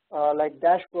like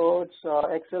dashboards,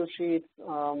 Excel sheets,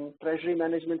 treasury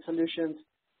management solutions,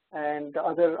 and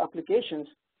other applications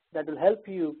that will help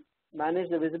you manage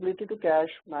the visibility to cash,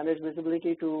 manage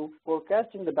visibility to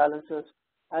forecasting the balances,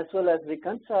 as well as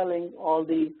reconciling all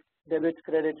the debits,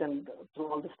 credits, and through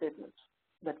all the statements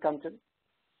that comes in.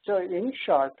 So in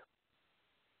short,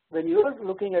 when you are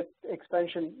looking at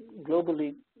expansion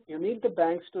globally, you need the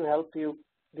banks to help you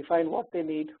define what they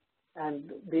need and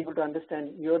be able to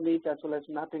understand your needs as well as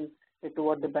mapping it to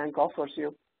what the bank offers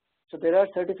you. So there are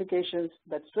certifications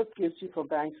that SWIFT gives you for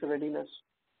banks' readiness.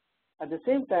 At the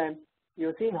same time,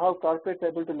 you've seen how corporates are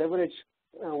able to leverage,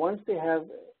 once they have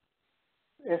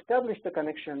established the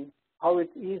connection, how it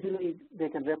easily they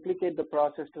can replicate the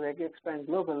process to expand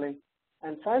globally.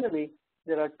 And finally,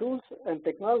 there are tools and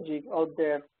technology out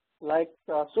there, like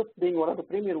SWIFT being one of the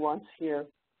premier ones here,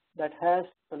 that has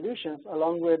solutions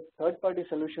along with third-party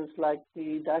solutions like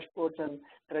the dashboards and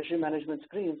treasury management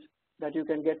screens that you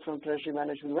can get from treasury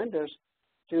management vendors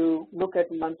to look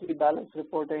at monthly balance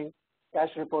reporting, cash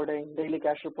reporting, daily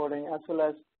cash reporting, as well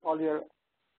as all your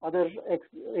other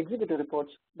executive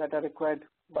reports that are required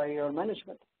by your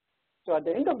management. So at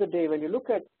the end of the day, when you look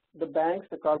at the banks,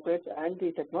 the corporates, and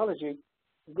the technology,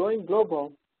 going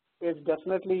global is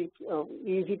definitely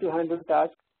easy to handle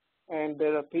task, and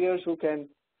there are peers who can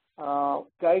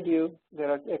guide you. There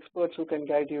are experts who can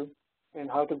guide you in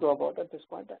how to go about at this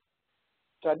point in time.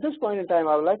 So at this point in time,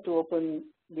 I would like to open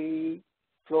the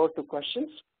floor to questions.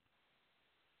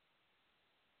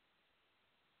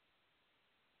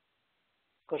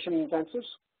 question and answers.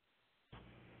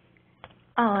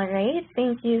 All right,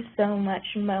 thank you so much,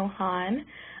 Mohan,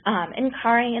 and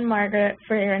Kari and Margaret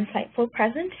for your insightful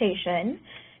presentation.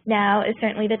 Now is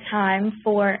certainly the time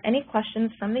for any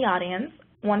questions from the audience.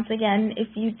 Once again, if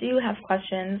you do have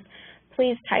questions,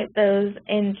 please type those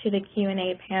into the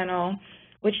Q&A panel,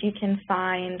 which you can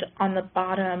find on the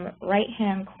bottom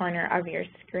right-hand corner of your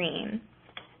screen.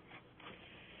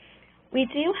 We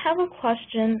do have a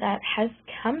question that has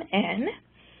come in.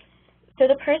 So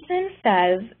the person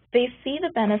says they see the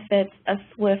benefits of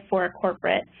SWIFT for a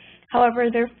corporate.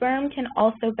 However, their firm can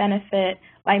also benefit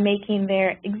by making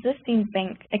their existing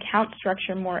bank account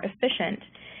structure more efficient.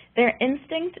 Their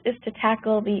instinct is to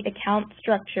tackle the account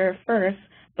structure first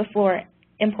before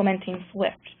implementing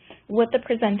SWIFT. Would the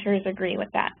presenters agree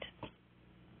with that?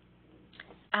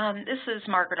 This is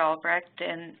Margaret Albrecht,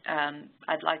 and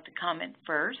I'd like to comment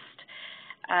first.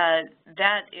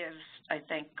 That is, I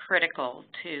think, critical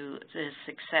to the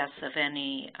success of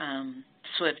any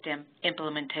SWIFT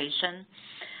implementation.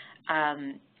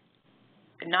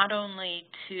 Not only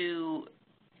to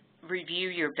review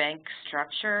your bank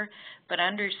structure, but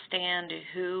understand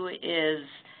who is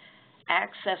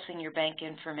accessing your bank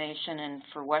information and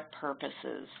for what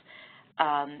purposes.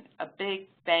 A big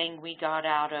bang we got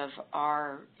out of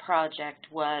our project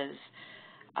was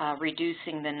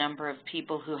reducing the number of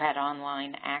people who had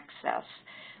online access.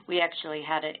 We actually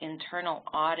had an internal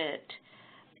audit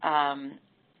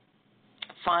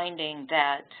finding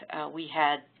that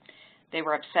they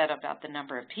were upset about the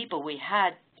number of people we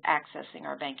had accessing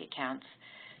our bank accounts.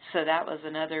 So that was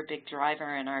another big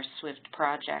driver in our SWIFT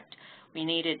project. We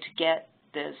needed to get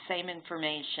the same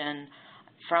information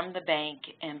from the bank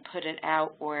and put it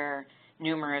out where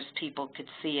numerous people could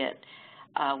see it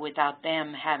without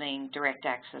them having direct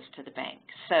access to the bank.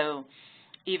 So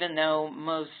even though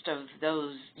most of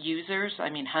those users, I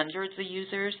mean hundreds of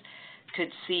users,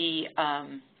 could see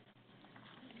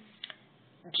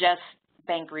just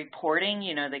bank reporting,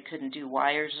 you know, they couldn't do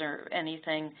wires or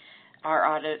anything,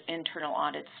 our internal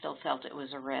audit still felt it was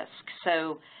a risk.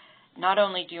 So not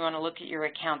only do you want to look at your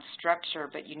account structure,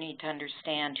 but you need to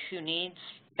understand who needs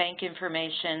bank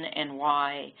information and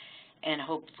why, and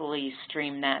hopefully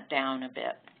stream that down a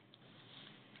bit.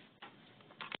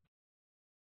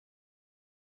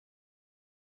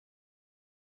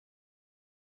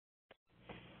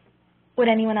 Would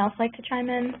anyone else like to chime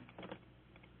in?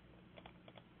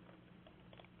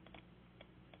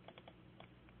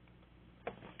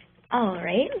 All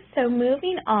right, so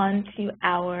moving on to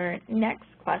our next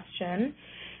question.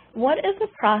 What is the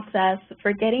process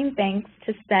for getting banks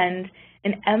to send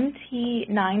an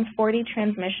MT940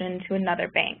 transmission to another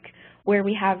bank where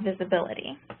we have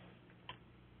visibility?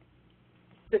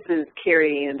 This is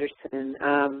Carrie Anderson.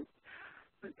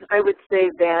 I would say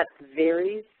that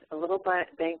varies a little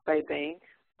bank by bank.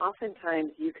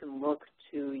 Oftentimes you can look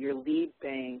to your lead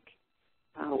bank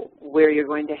where you're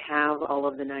going to have all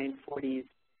of the 940s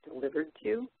delivered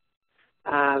to,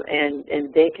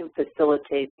 and they can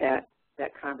facilitate that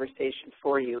conversation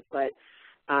for you. But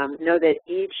know that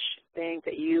each bank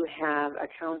that you have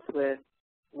accounts with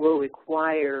will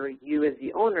require you as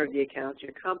the owner of the accounts,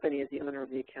 your company as the owner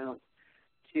of the account,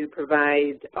 to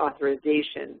provide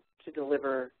authorization to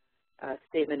deliver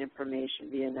statement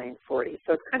information via 940.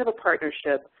 So it's kind of a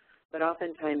partnership, but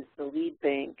oftentimes the lead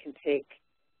bank can take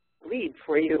lead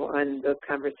for you on those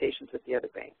conversations with the other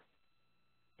bank.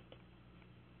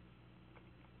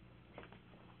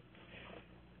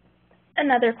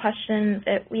 Another question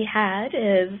that we had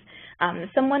is,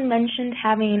 someone mentioned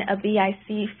having a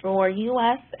BIC for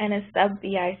U.S. and a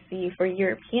sub-BIC for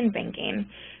European banking.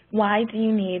 Why do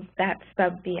you need that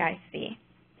sub-BIC?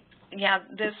 Yeah,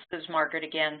 this is Margaret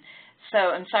again. So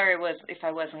I'm sorry if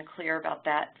I wasn't clear about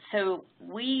that. So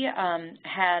we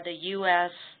had a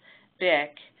U.S.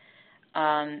 BIC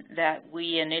that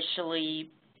we initially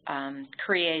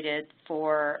created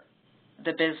for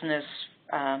the business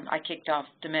I kicked off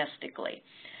domestically.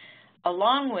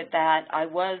 Along with that, I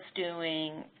was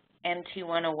doing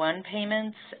MT101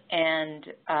 payments and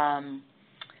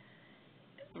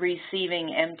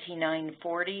receiving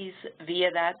MT940s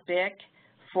via that BIC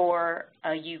for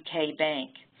a UK bank.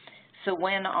 So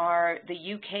when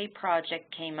the UK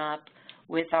project came up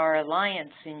with our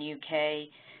alliance in UK,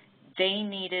 they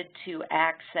needed to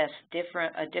access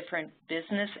a different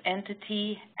business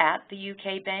entity at the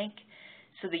UK bank.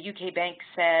 So the UK bank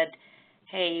said,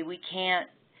 hey, we can't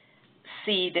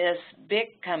see this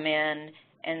BIC come in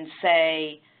and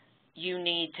say you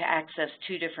need to access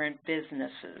two different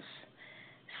businesses.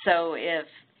 So if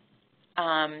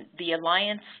the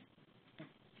alliance,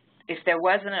 if there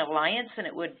was an alliance and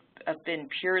it would been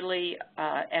purely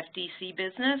FDC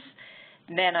business,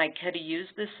 then I could have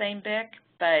used the same BIC,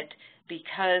 but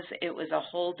because it was a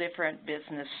whole different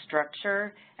business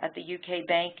structure at the UK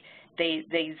bank,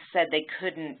 they said they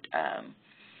couldn't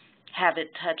have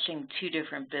it touching two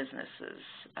different businesses,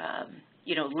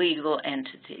 you know, legal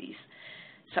entities.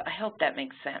 So I hope that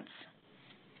makes sense.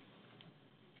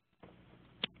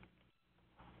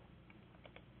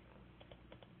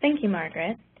 Thank you,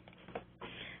 Margaret.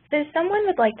 So someone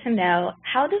would like to know,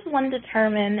 how does one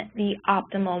determine the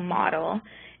optimal model?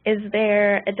 Is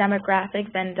there a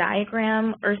demographic Venn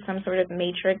diagram or some sort of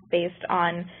matrix based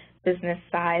on business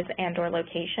size and or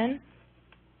location?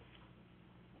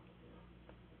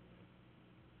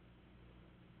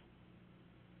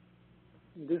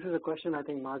 This is a question I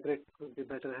think Margaret would be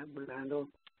better able to handle.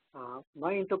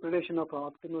 My interpretation of an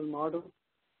optimal model,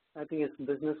 I think it's a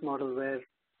business model where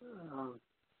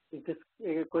if this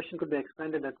question could be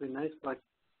expanded, that'd be nice, but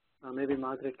maybe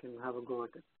Margaret can have a go at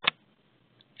it.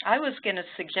 I was going to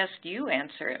suggest you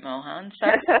answer it, Mohan.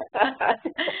 Sorry.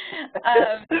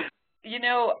 You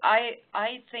know, I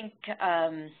think,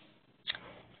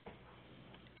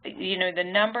 you know, the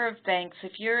number of banks,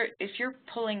 if you're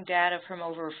pulling data from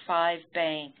over 5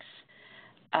 banks,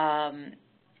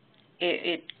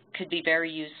 it could be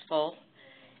very useful.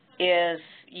 If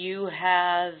you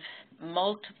have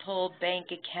multiple bank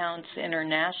accounts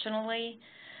internationally,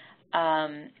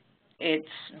 it's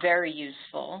very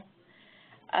useful.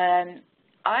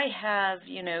 I have,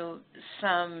 you know,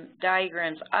 some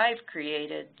diagrams I've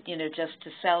created, you know, just to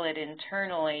sell it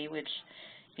internally, which,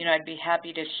 you know, I'd be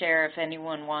happy to share if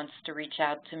anyone wants to reach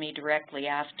out to me directly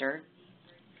after.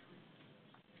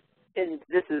 And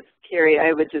this is Carrie.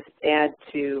 I would just add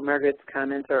to Margaret's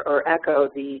comments or echo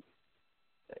the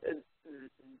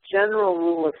general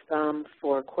rule of thumb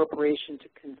for a corporation to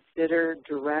consider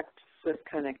direct SWIFT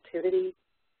connectivity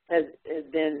has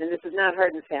been, and this is not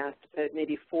hard and fast, but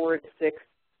maybe 4 to 6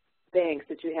 banks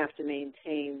that you have to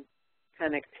maintain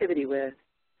connectivity with.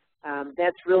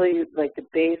 That's really like the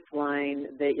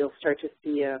baseline that you'll start to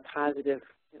see a positive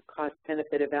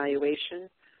cost-benefit evaluation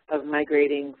of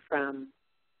migrating from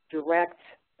direct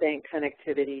bank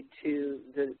connectivity to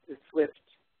the SWIFT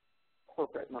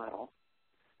corporate model.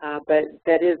 But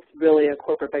that is really a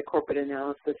corporate-by-corporate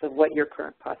analysis of what your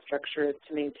current cost structure is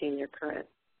to maintain your current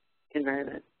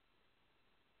environment.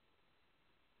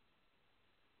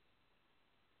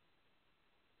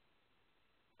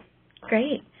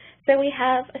 Great. So we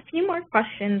have a few more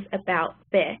questions about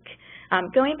BIC.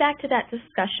 Going back to that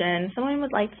discussion, someone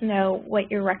would like to know what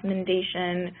your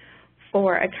recommendation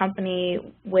for a company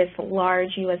with large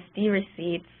USD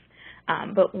receipts,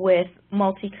 but with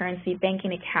multi-currency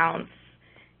banking accounts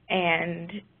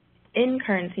and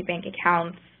in-currency bank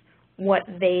accounts, what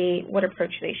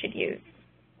approach they should use.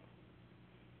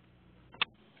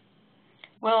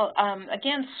 Well,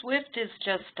 again, SWIFT is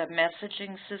just a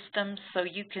messaging system, so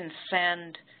you can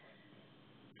send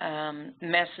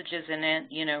messages in it,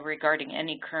 you know, regarding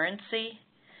any currency.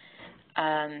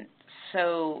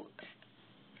 So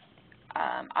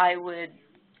I would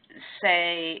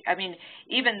say, I mean,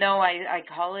 even though I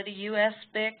call it a US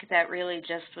BIC, that really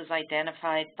just was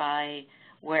identified by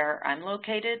where I'm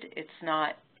located. It's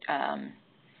not,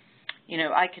 you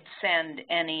know, I could send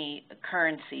any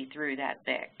currency through that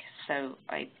BIC. So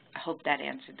I hope that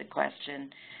answered the question.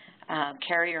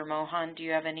 Carrie or Mohan, do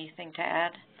you have anything to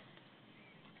add?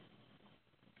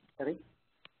 Carrie?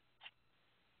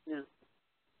 No.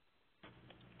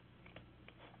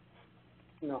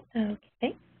 No.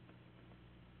 Okay.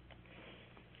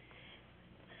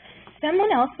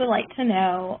 Someone else would like to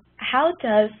know, how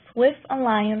does SWIFT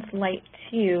Alliance Lite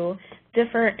 2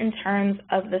 differ in terms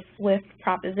of the SWIFT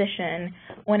proposition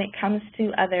when it comes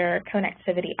to other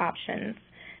connectivity options?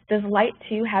 Does Lite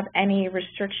 2 have any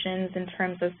restrictions in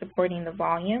terms of supporting the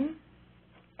volume?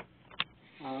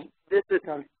 This is,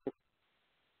 go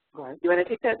ahead. you want to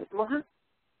take that, Mohan?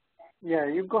 Yeah,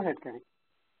 you go ahead, Kenny.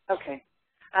 Okay.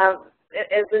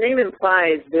 As the name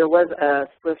implies, there was a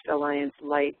SWIFT Alliance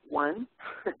Lite 1,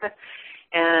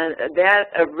 and that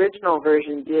original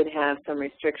version did have some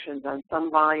restrictions on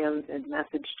some volumes and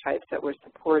message types that were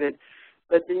supported,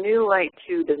 but the new Lite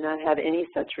 2 does not have any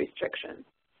such restrictions.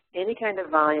 Any kind of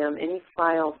volume, any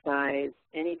file size,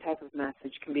 any type of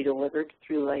message can be delivered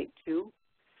through Lite 2.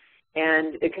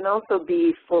 And it can also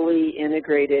be fully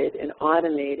integrated and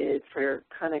automated for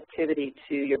connectivity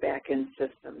to your back-end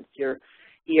systems, your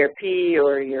ERP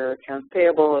or your accounts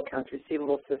payable, accounts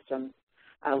receivable systems.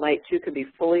 Lite 2 could be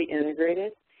fully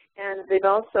integrated. And they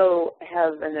also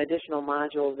have an additional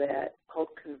module that called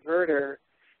Converter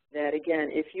that, again,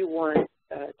 if you want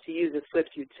to use a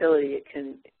SWIFT utility, it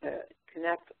can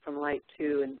connect from Light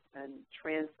 2 and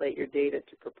translate your data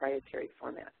to proprietary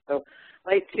formats. So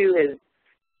Light 2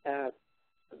 has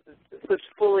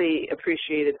fully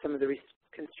appreciated some of the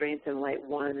constraints in Light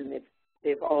 1, and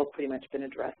they've all pretty much been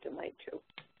addressed in Light 2.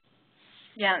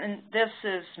 Yeah, and this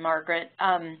is Margaret.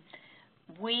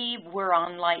 We were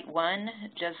on Light 1.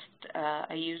 Just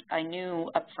I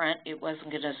knew up front it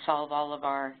wasn't going to solve all of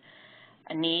our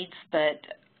needs, but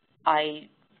I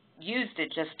used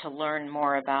it just to learn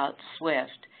more about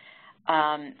Swift.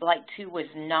 Light 2 was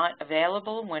not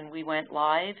available when we went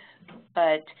live,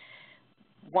 but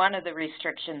one of the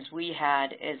restrictions we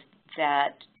had is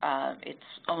that it's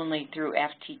only through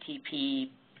FTTP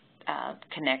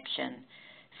connection,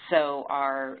 so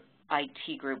our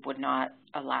IT group would not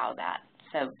allow that.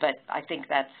 So, but I think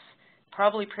that's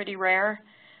probably pretty rare,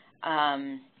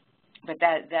 but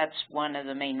that's one of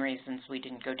the main reasons we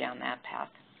didn't go down that path.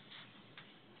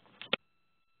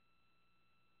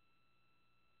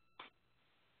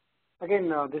 Again,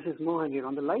 this is Mohan here.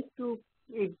 On the Light 2,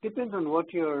 it depends on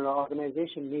what your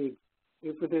organization needs.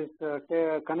 If it is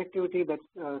connectivity that's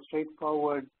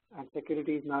straightforward and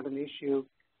security is not an issue,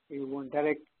 you want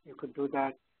direct, you could do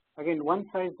that. Again, one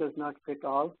size does not fit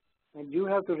all, and you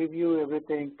have to review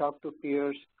everything, talk to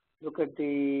peers, look at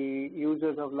the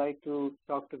users of Light 2,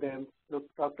 talk to them,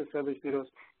 talk to service bureaus,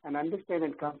 and understand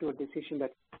and come to a decision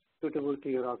that's suitable to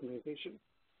your organization.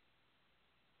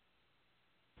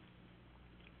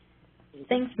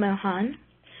 Thanks, Mohan.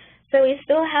 So we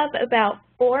still have about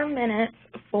 4 minutes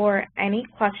for any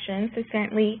questions, so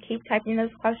certainly keep typing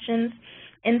those questions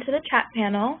into the chat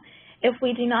panel. If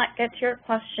we do not get to your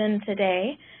question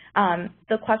today,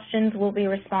 the questions will be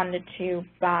responded to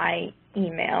by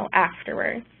email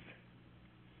afterwards.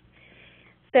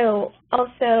 So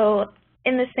also,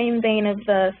 in the same vein of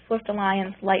the Swift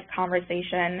Alliance Lite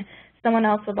conversation, someone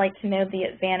else would like to know the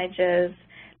advantages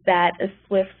that a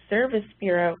Swift Service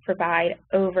Bureau provide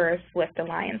over a Swift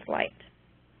Alliance Lite.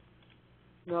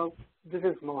 Now, this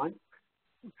is Mohan.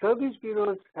 Service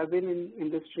bureaus have been in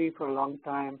industry for a long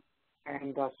time,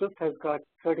 and Swift has got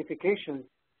certifications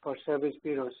for service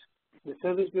bureaus. The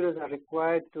service bureaus are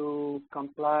required to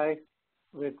comply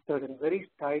with certain very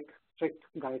tight, strict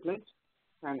guidelines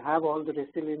and have all the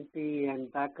resiliency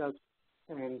and backups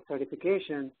and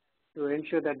certification to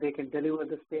ensure that they can deliver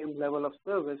the same level of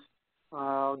service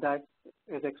that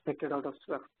is expected out of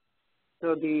Swift.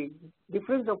 So the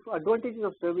difference of advantages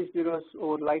of service bureaus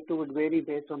over Light 2 would vary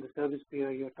based on the service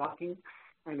bureau you're talking,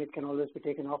 and it can always be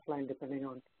taken offline depending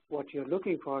on what you're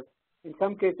looking for. In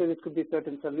some cases, it could be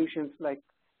certain solutions like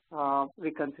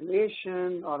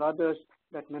reconciliation or others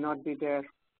that may not be there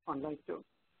on Light 2.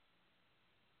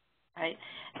 Right.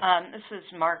 This is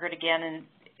Margaret again,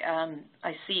 and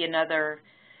I see another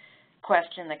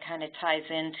question that kind of ties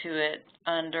into it.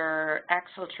 Under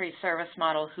Axle-Tree service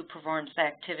model, who performs the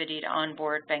activity to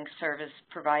onboard bank service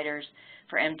providers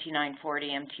for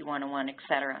MT940, MT101, et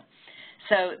cetera?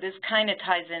 So this kind of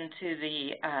ties into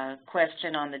the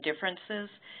question on the differences.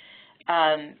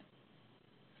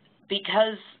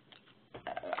 Because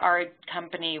our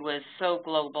company was so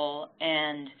global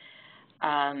and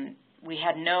we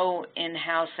had no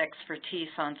in-house expertise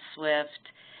on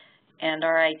Swift, and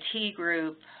our IT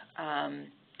group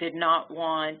did not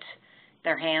want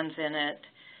their hands in it.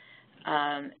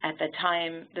 At the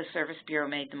time, the Service Bureau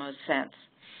made the most sense.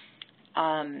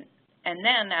 And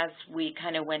then as we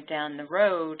kind of went down the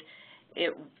road,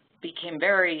 it became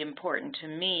very important to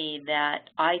me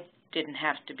that I didn't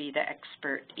have to be the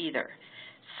expert either.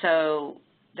 So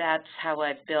that's how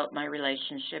I've built my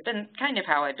relationship, and kind of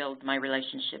how I build my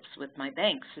relationships with my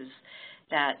banks is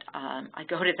that I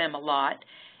go to them a lot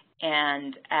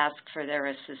and ask for their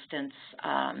assistance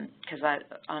because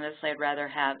honestly, I'd rather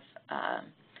have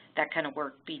that kind of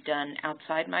work be done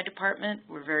outside my department.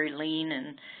 We're very lean,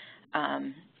 and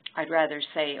I'd rather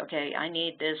say, okay, I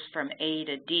need this from A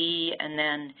to D and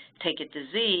then take it to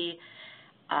Z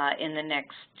in the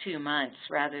next 2 months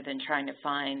rather than trying to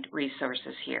find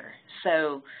resources here.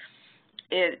 So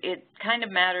it kind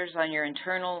of matters on your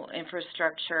internal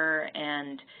infrastructure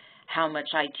and how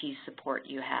much IT support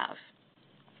you have.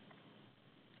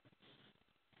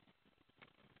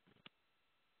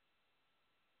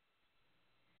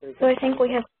 So I think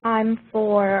we have time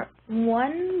for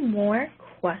one more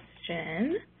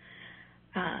question.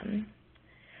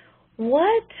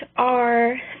 What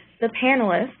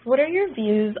are your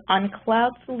views on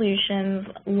cloud solutions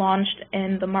launched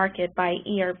in the market by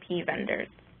ERP vendors?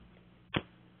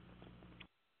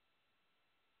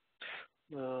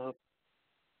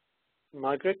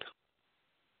 Margaret?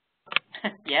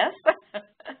 Yes?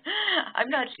 I'm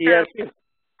not sure. Yes.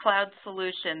 Cloud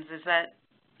solutions, is that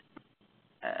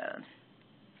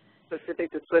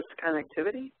specific to Swift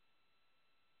connectivity?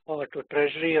 Or to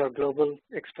Treasury or global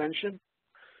expansion?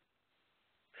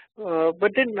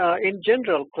 But then in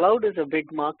general, cloud is a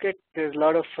big market. There's a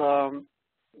lot of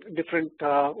different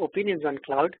opinions on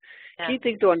cloud. Yeah. Key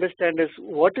thing to understand is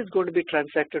what is going to be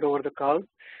transacted over the cloud,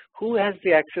 who has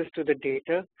the access to the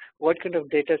data, what kind of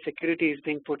data security is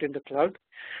being put in the cloud,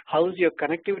 how is your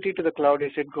connectivity to the cloud,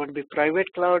 is it going to be private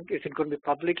cloud, is it going to be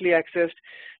publicly accessed?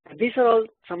 And these are all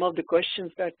some of the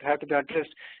questions that have to be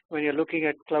addressed when you're looking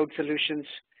at cloud solutions,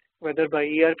 whether by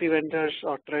ERP vendors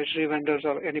or treasury vendors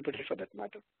or anybody for that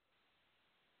matter.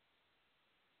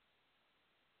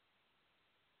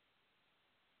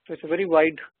 So it's a very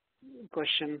wide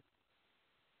question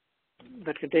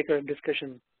that can take a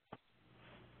discussion.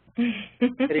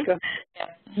 Erika?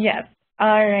 Yes.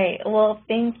 All right. Well,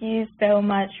 thank you so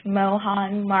much,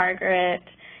 Mohan, Margaret,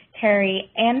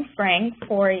 Terry, and Frank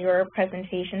for your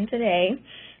presentation today.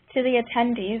 To the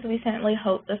attendees, we certainly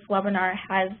hope this webinar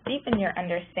has deepened your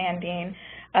understanding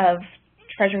of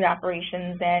Treasury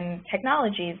operations and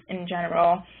technologies in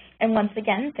general. And once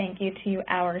again, thank you to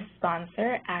our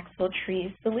sponsor,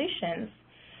 Axletree Solutions.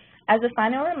 As a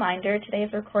final reminder,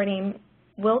 today's recording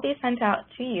will be sent out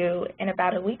to you in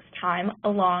about a week's time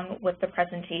along with the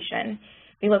presentation.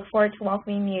 We look forward to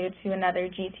welcoming you to another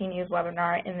GT News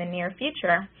webinar in the near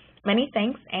future. Many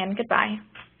thanks and goodbye.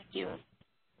 Thank you.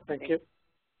 Thank you.